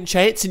fucking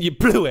chance and you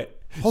blew it.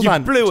 Hold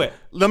on. Blew it.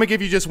 Let me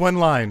give you just one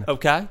line.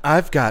 Okay.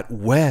 I've got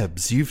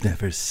webs you've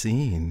never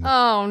seen.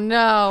 Oh,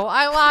 no.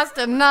 I lost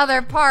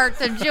another part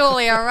to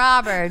Julia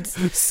Roberts.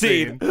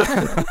 Scene.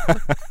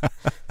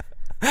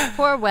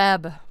 Poor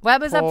Webb.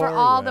 Webb was up for Poor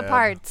all the Webb.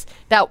 parts.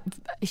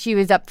 She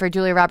was up for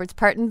Julia Roberts'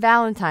 part in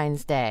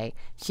Valentine's Day.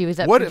 She was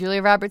up for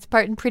Julia Roberts'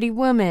 part in Pretty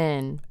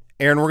Woman.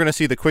 Aaron, we're going to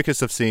see the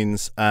quickest of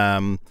scenes.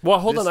 Well,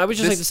 hold on. I would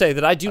just like to say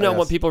that I do not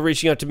want people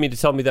reaching out to me to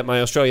tell me that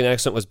my Australian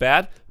accent was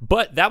bad,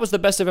 but that was the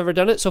best I've ever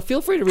done it. So feel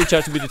free to reach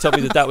out to me to tell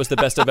me that was the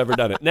best I've ever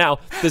done it. Now,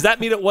 does that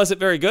mean it wasn't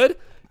very good?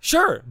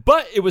 Sure,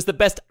 but it was the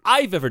best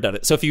I've ever done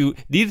it. So if you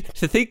need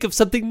to think of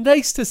something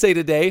nice to say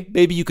today,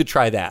 maybe you could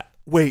try that.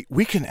 Wait,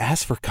 we can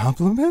ask for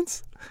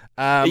compliments?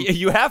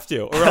 You have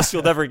to, or else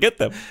you'll never get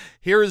them.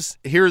 Here's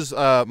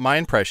my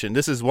impression.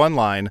 This is one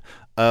line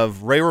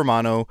of Ray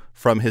Romano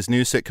from his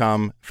new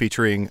sitcom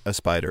featuring a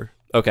spider.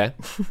 Okay.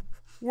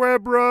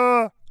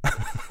 Webra.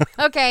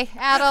 Okay,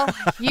 Adel,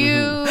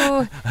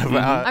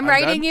 I'm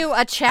writing you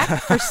a check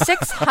for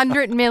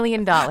 $600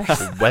 million.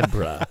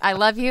 Webra. I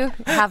love you.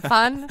 Have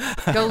fun.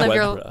 Go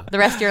live the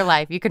rest of your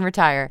life. You can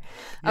retire.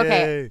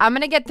 Okay, Yay. I'm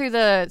going to get through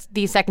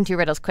these second two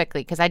riddles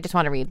quickly because I just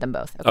want to read them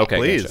both. Okay,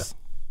 Please. gotcha.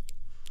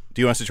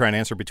 Do you want us to try and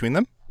answer between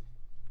them?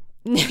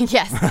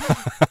 Yes.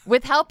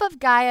 With help of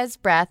Gaia's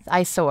breath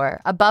I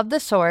soar, above the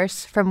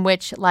source from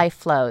which life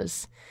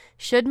flows.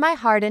 Should my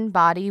hardened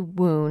body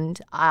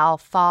wound, I'll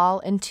fall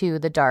into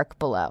the dark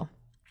below.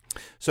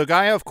 So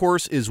Gaia, of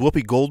course, is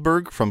Whoopi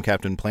Goldberg from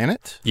Captain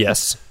Planet.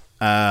 Yes.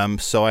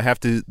 So I have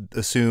to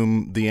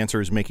assume the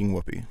answer is making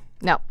Whoopi.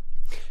 No.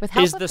 With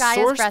help Is of the Gaia's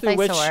source breath through I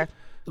which soar.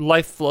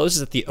 life flows?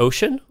 Is it the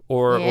ocean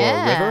or a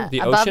river? The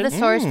above ocean? the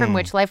source from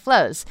which life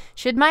flows.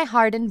 Should my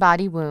hardened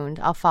body wound,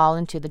 I'll fall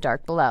into the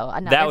dark below.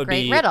 Another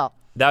great riddle.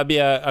 That would be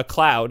a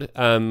cloud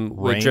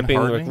with dripping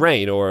hardening? like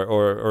rain or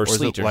Or is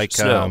sleet it or like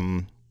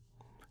snow.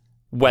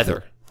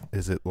 Weather.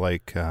 Is it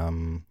like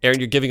Aaron,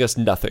 you're giving us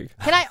nothing.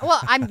 Can I?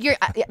 Well,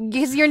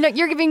 because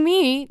you're giving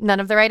me none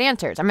of the right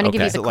answers. I'm going to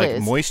give you is the it clues.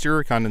 like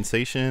moisture,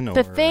 condensation, or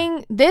This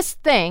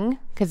thing,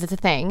 because it's a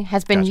thing,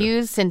 has been Gotcha.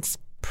 used since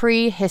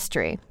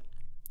prehistory.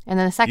 And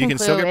then the second you can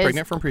clue still get is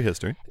pregnant from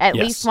prehistory? at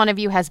Yes. least one of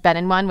you has been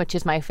in one, which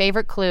is my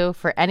favorite clue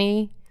for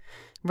any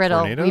riddle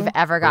Tornado? we've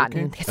ever gotten.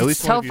 Hurricane? Because At it's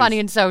least one so of you funny is-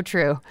 and so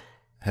true.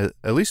 At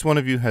least one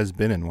of you has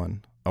been in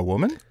one. A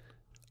woman?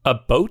 A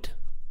boat?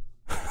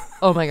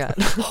 Oh my god.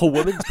 A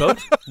woman's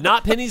boat?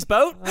 Not Penny's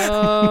boat?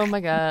 Oh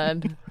my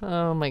god.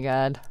 Oh my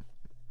god.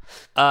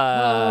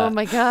 Oh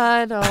my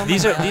god. Oh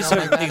These my are god. these Oh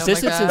my are god.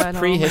 existed Oh my since god.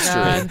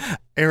 prehistory. Oh my god.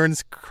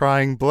 Aaron's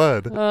crying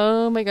blood.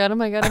 Oh my god. Oh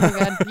my god. Oh my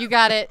god. You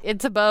got it.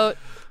 It's a boat.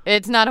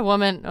 It's not a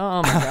woman.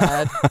 Oh my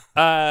god.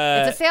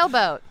 It's a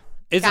sailboat.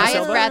 Is it a Gaia's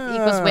sailboat? breath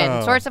equals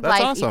wind. Source of That's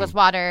life awesome. equals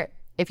water.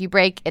 If you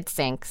break, it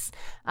sinks.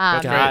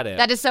 Got it.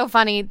 That is so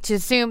funny to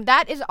assume.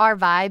 That is our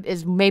vibe.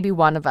 Is maybe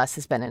one of us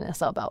has been in a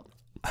sailboat.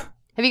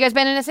 Have you guys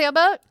been in a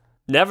sailboat?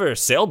 Never a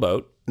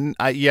sailboat.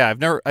 I've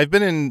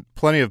been in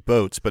plenty of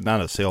boats, but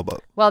not a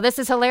sailboat. Well, this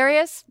is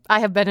hilarious. I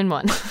have been in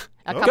one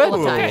a couple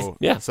of times. Ooh.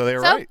 Yeah. So they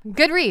were So, right.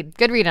 good read.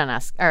 Good read on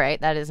us. All right.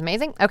 That is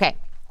amazing. Okay.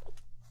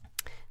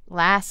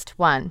 Last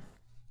one.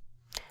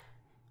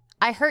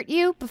 I hurt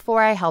you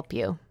before I help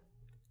you.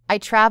 I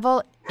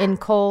travel in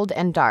cold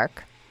and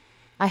dark.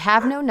 I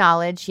have no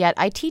knowledge, yet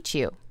I teach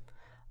you.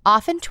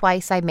 Often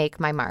twice I make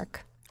my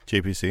mark.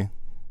 JPC.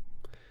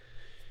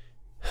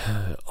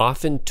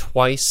 Often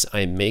twice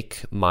I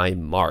make my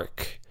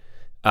mark.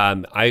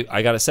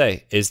 I gotta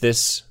say, is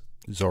this?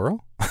 Zorro?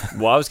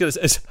 Well, I was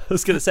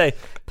gonna say,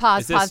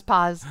 Pause, Is this-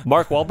 pause.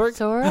 Mark Wahlberg.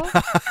 Zorro?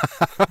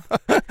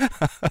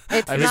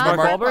 It's I make not my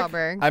Mark Mark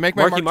Wahlberg. I make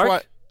my Marky mark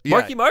Mark. twi- Yeah.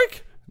 Marky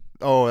Mark.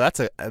 Oh,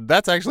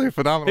 that's actually a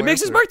phenomenal. It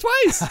makes his answer. mark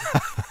twice.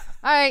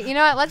 All right, you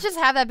know what? Let's just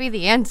have that be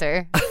the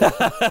answer.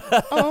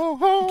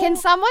 Oh, Can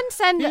someone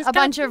send a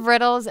bunch of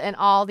riddles and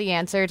all the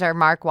answers are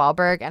Mark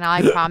Wahlberg? And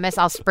I promise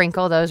I'll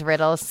sprinkle those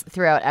riddles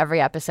throughout every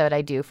episode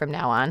I do from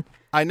now on.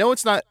 I know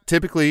it's not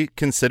typically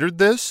considered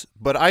this,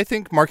 but I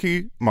think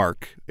Marky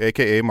Mark,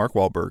 a.k.a. Mark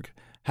Wahlberg,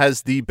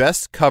 has the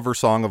best cover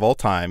song of all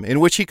time, in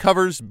which he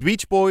covers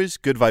Beach Boys'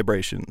 Good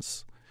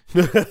Vibrations.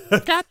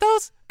 Got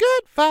those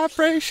good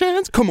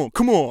vibrations. Come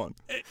on.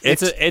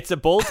 It's a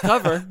bold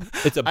cover.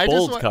 It's a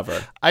bold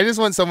cover. I just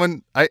want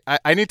someone.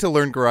 I need to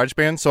learn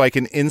GarageBand so I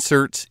can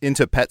insert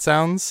into Pet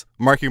Sounds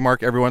Marky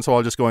Mark every once in a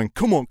while, just going,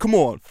 come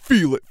on,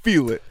 feel it.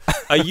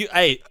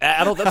 Hey,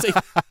 Adel,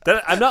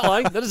 I'm not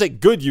lying. That is a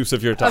good use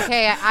of your time.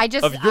 Okay,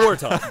 of your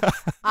time.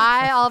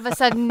 I all of a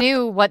sudden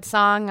knew what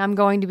song I'm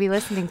going to be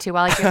listening to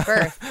while I give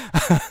birth.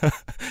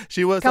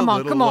 She was a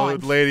little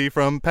old lady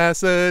from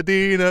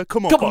Pasadena.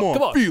 Come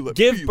on, feel it.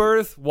 Give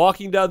birth,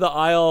 walking down the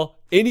aisle,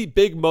 any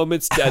big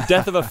moments,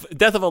 death of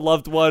a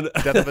loved one,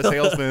 death of a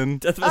salesman.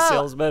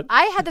 Salesman.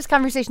 I had this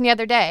conversation the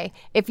other day.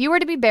 If you were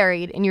to be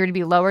buried and you were to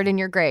be lowered in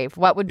your grave,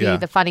 what would be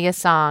the funniest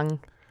song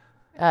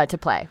to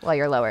play while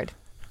you're lowered?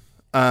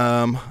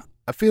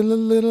 I feel a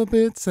little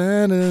bit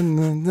sad.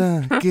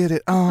 Get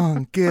it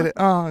on,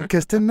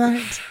 'cause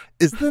tonight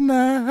is the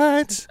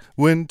night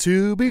when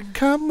two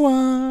become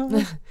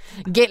one.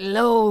 Get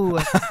low.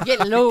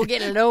 Get low.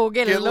 Get low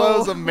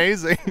is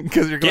amazing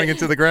because you're going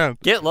into the ground.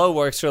 Get low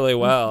works really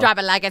well. Drop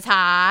it like it's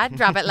hot.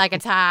 Drop it like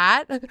it's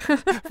hot.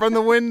 From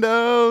the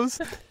windows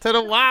to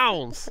the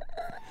walls.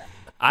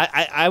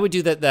 I would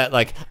do that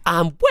like,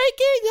 I'm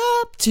waking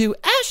up to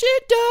ashy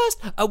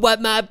dust. I wipe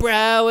my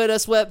brow and I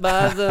sweat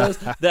my thirst.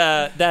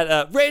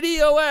 that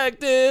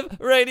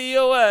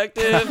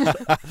radioactive.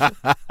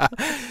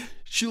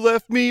 She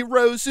left me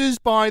roses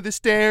by the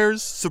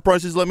stairs.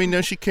 Surprises let me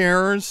know she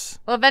cares.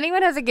 Well, if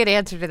anyone has a good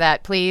answer to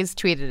that, please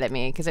tweet it at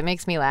me because it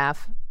makes me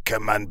laugh.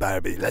 Come on,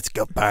 Barbie, let's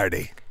go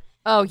party.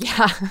 Oh,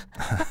 yeah.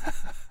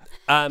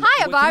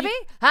 Hiya, Barbie.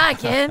 Hi,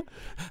 Ken.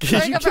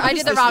 I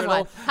did the wrong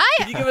one.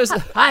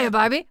 Hiya,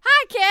 Barbie.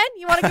 Hi, Ken.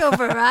 You want to go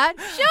for a ride?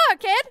 Sure,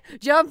 Ken.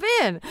 Jump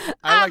in.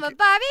 I'm a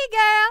Barbie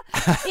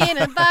girl in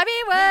a Barbie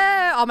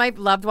world. All my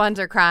loved ones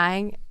are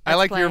crying. I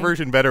like your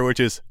version better, which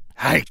is,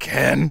 hi,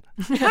 Ken.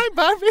 Hi,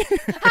 Barbie.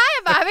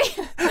 Hiya, Barbie.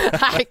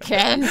 Hi,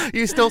 Ken.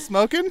 You still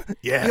smoking?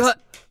 Yes.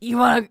 You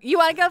want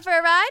to go for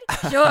a ride?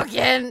 Sure,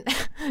 Ken.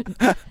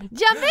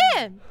 Jump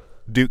in.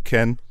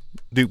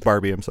 Duke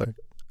Barbie, I'm sorry.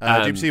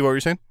 Deep Sea, what were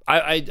you saying?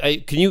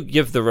 Can you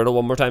give the riddle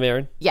one more time,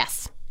 Aaron?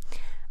 Yes.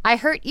 I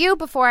hurt you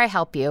before I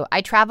help you.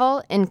 I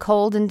travel in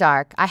cold and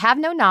dark. I have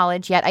no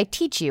knowledge, yet I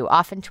teach you.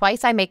 Often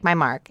twice I make my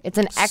mark. It's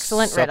an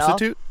excellent riddle.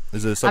 Substitute?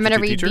 Is it a substitute I'm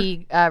going to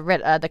teacher?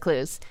 read the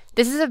clues.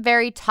 This is a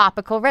very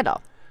topical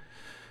riddle.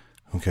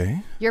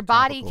 Okay. Your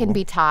body can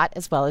be taught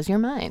as well as your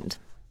mind.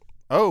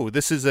 Oh,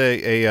 this is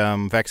a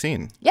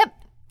vaccine. Yep.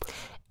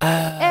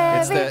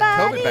 It's the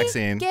COVID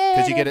vaccine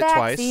because you get it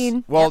twice.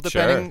 Well,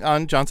 depending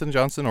on Johnson &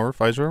 Johnson or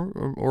Pfizer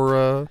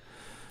or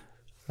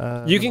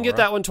you can get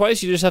that one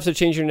twice. You just have to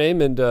change your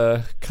name and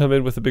come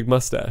in with a big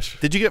mustache.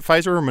 Did you get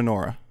Pfizer or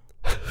Menorah?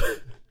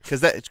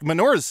 Because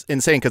Menorah's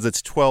insane because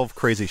it's 12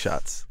 crazy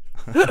shots.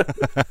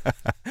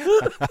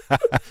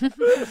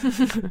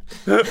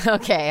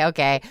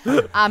 Okay.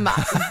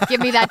 Give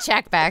me that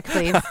check back,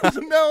 please.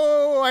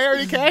 No, I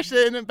already cashed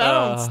it and it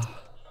bounced.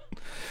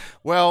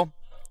 Well,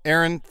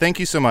 Aaron, thank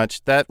you so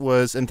much.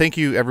 And thank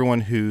you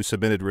everyone who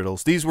submitted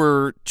riddles. These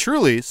were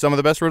truly some of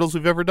the best riddles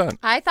we've ever done.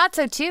 I thought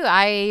so too.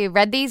 I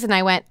read these and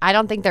I went, I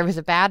don't think there was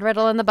a bad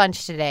riddle in the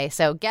bunch today.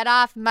 So get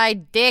off my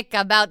dick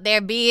about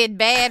there being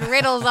bad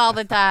riddles all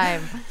the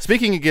time.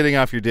 Speaking of getting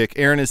off your dick,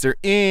 Aaron, is there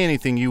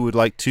anything you would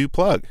like to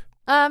plug?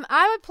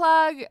 I would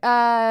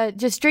plug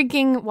just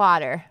drinking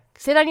water.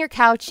 Sit on your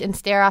couch and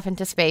stare off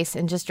into space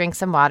and just drink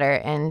some water.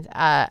 And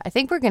I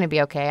think we're going to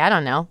be okay. I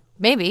don't know.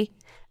 Maybe.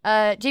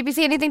 JBC,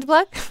 anything to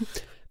plug?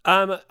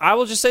 I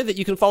will just say that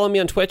you can follow me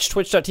on Twitch,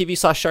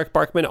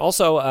 twitch.tv/SharkBarkman.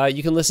 Also,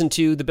 you can listen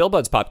to the Bill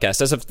Buds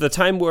podcast. As of the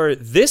time where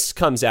this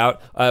comes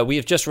out, we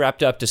have just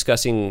wrapped up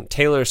discussing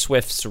Taylor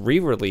Swift's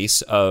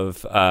re-release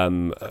of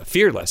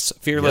Fearless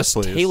Yes,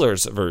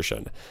 Taylor's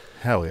version.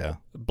 Hell yeah.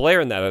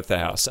 Blaring that at the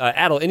house.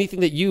 Adel, anything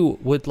that you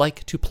would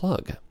like to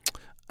plug?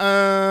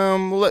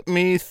 Let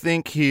me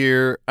think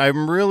here. I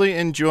really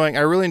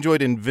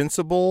enjoyed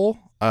Invincible.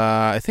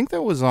 I think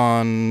that was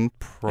on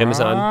Prime.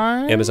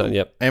 Amazon,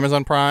 yep.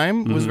 Amazon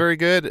Prime was very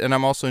good, and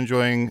I'm also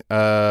enjoying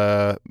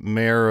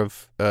Mayor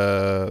of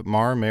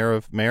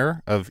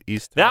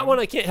East. That one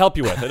I can't help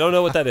you with. I don't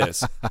know what that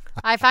is.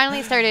 I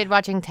finally started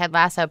watching Ted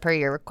Lasso per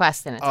your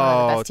request, and it's one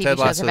of the best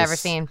TV shows I've ever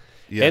seen.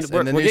 Yes,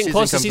 and we're getting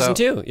close to season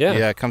 2.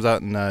 Yeah, it comes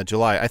out in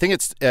July. I think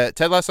it's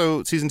Ted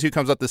Lasso season 2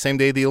 comes out the same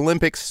day the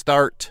Olympics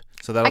start,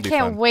 so that'll be fun.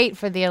 I can't wait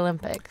for the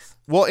Olympics.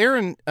 Well,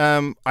 Aaron,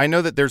 I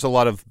know that there's a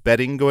lot of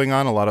betting going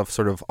on, a lot of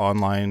sort of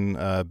online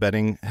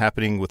betting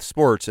happening with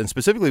sports, and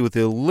specifically with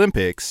the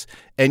Olympics.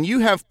 And you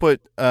have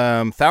put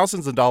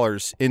thousands of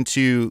dollars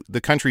into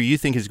the country you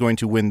think is going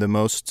to win the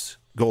most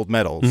gold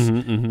medals.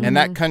 And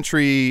that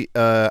country,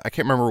 I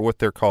can't remember what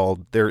they're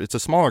called. It's a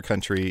smaller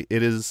country.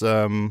 It is...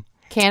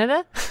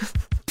 Canada?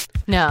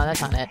 No,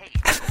 that's not it.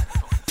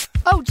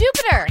 Oh,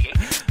 Jupiter!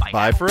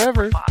 Bye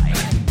forever.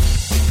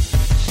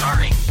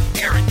 Starring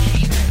Aaron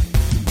Keith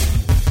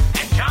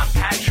and John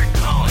Patrick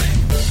Cohen.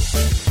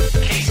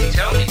 Casey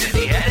Tony did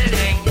the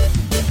editing.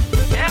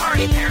 And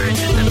Marty Parrish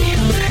did the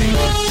music.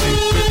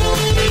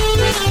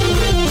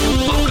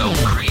 Logo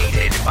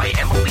created by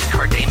Emily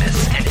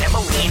Cardamus and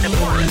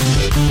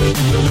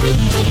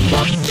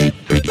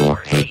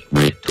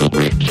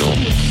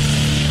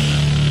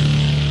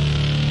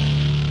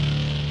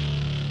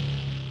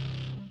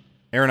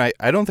Aaron,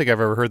 I don't think I've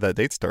ever heard that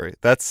date story.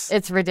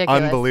 It's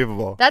ridiculous.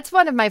 Unbelievable. That's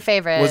one of my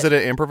favorites. Was it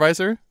an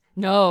improviser?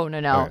 No.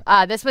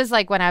 Okay. This was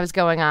like when I was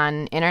going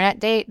on internet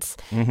dates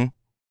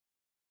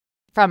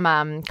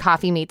from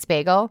Coffee Meets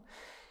Bagel.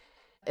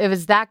 It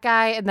was that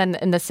guy, and then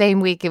in the same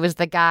week, it was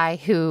the guy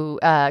who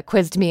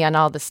quizzed me on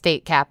all the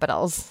state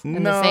capitals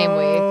in the same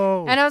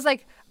week. And I was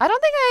like, I don't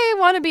think I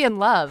want to be in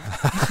love.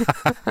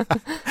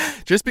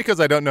 Just because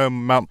I don't know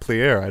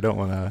Montpelier, I don't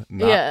want to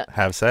not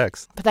have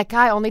sex. But that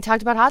guy only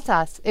talked about hot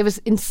sauce. It was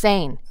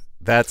insane.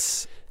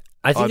 That's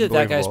I think that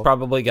guy's unbelievable.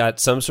 probably got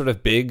some sort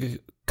of big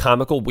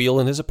comical wheel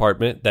in his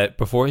apartment that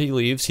before he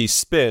leaves, he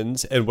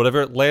spins, and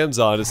whatever it lands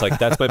on is like,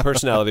 that's my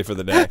personality for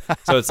the day.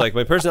 So it's like,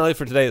 my personality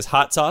for today is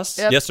hot sauce.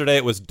 Yep. Yesterday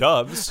it was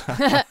doves.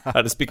 I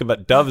had to speak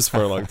about doves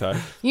for a long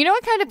time. You know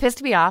what kind of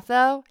pissed me off,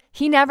 though?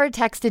 He never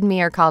texted me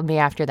or called me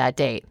after that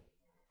date.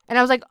 And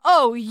I was like,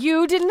 oh,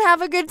 you didn't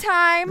have a good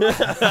time? You're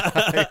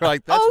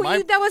like,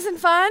 that wasn't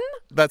fun?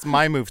 That's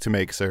my move to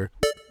make, sir.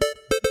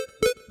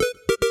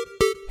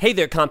 Hey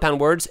there, Compound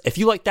Words. If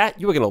you like that,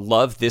 you are going to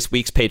love this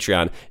week's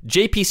Patreon.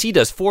 JPC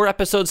does 4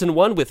 episodes in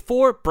one with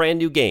 4 brand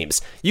new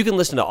games. You can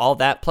listen to all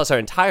that, plus our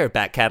entire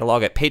back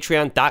catalog at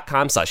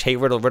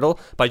patreon.com/HeyRiddleRiddle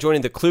by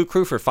joining the Clue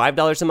Crew for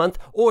 $5 a month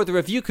or the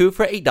Review Crew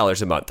for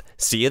 $8 a month.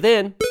 See you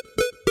then.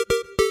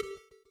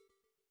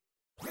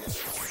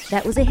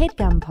 That was a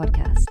HeadGum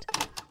podcast.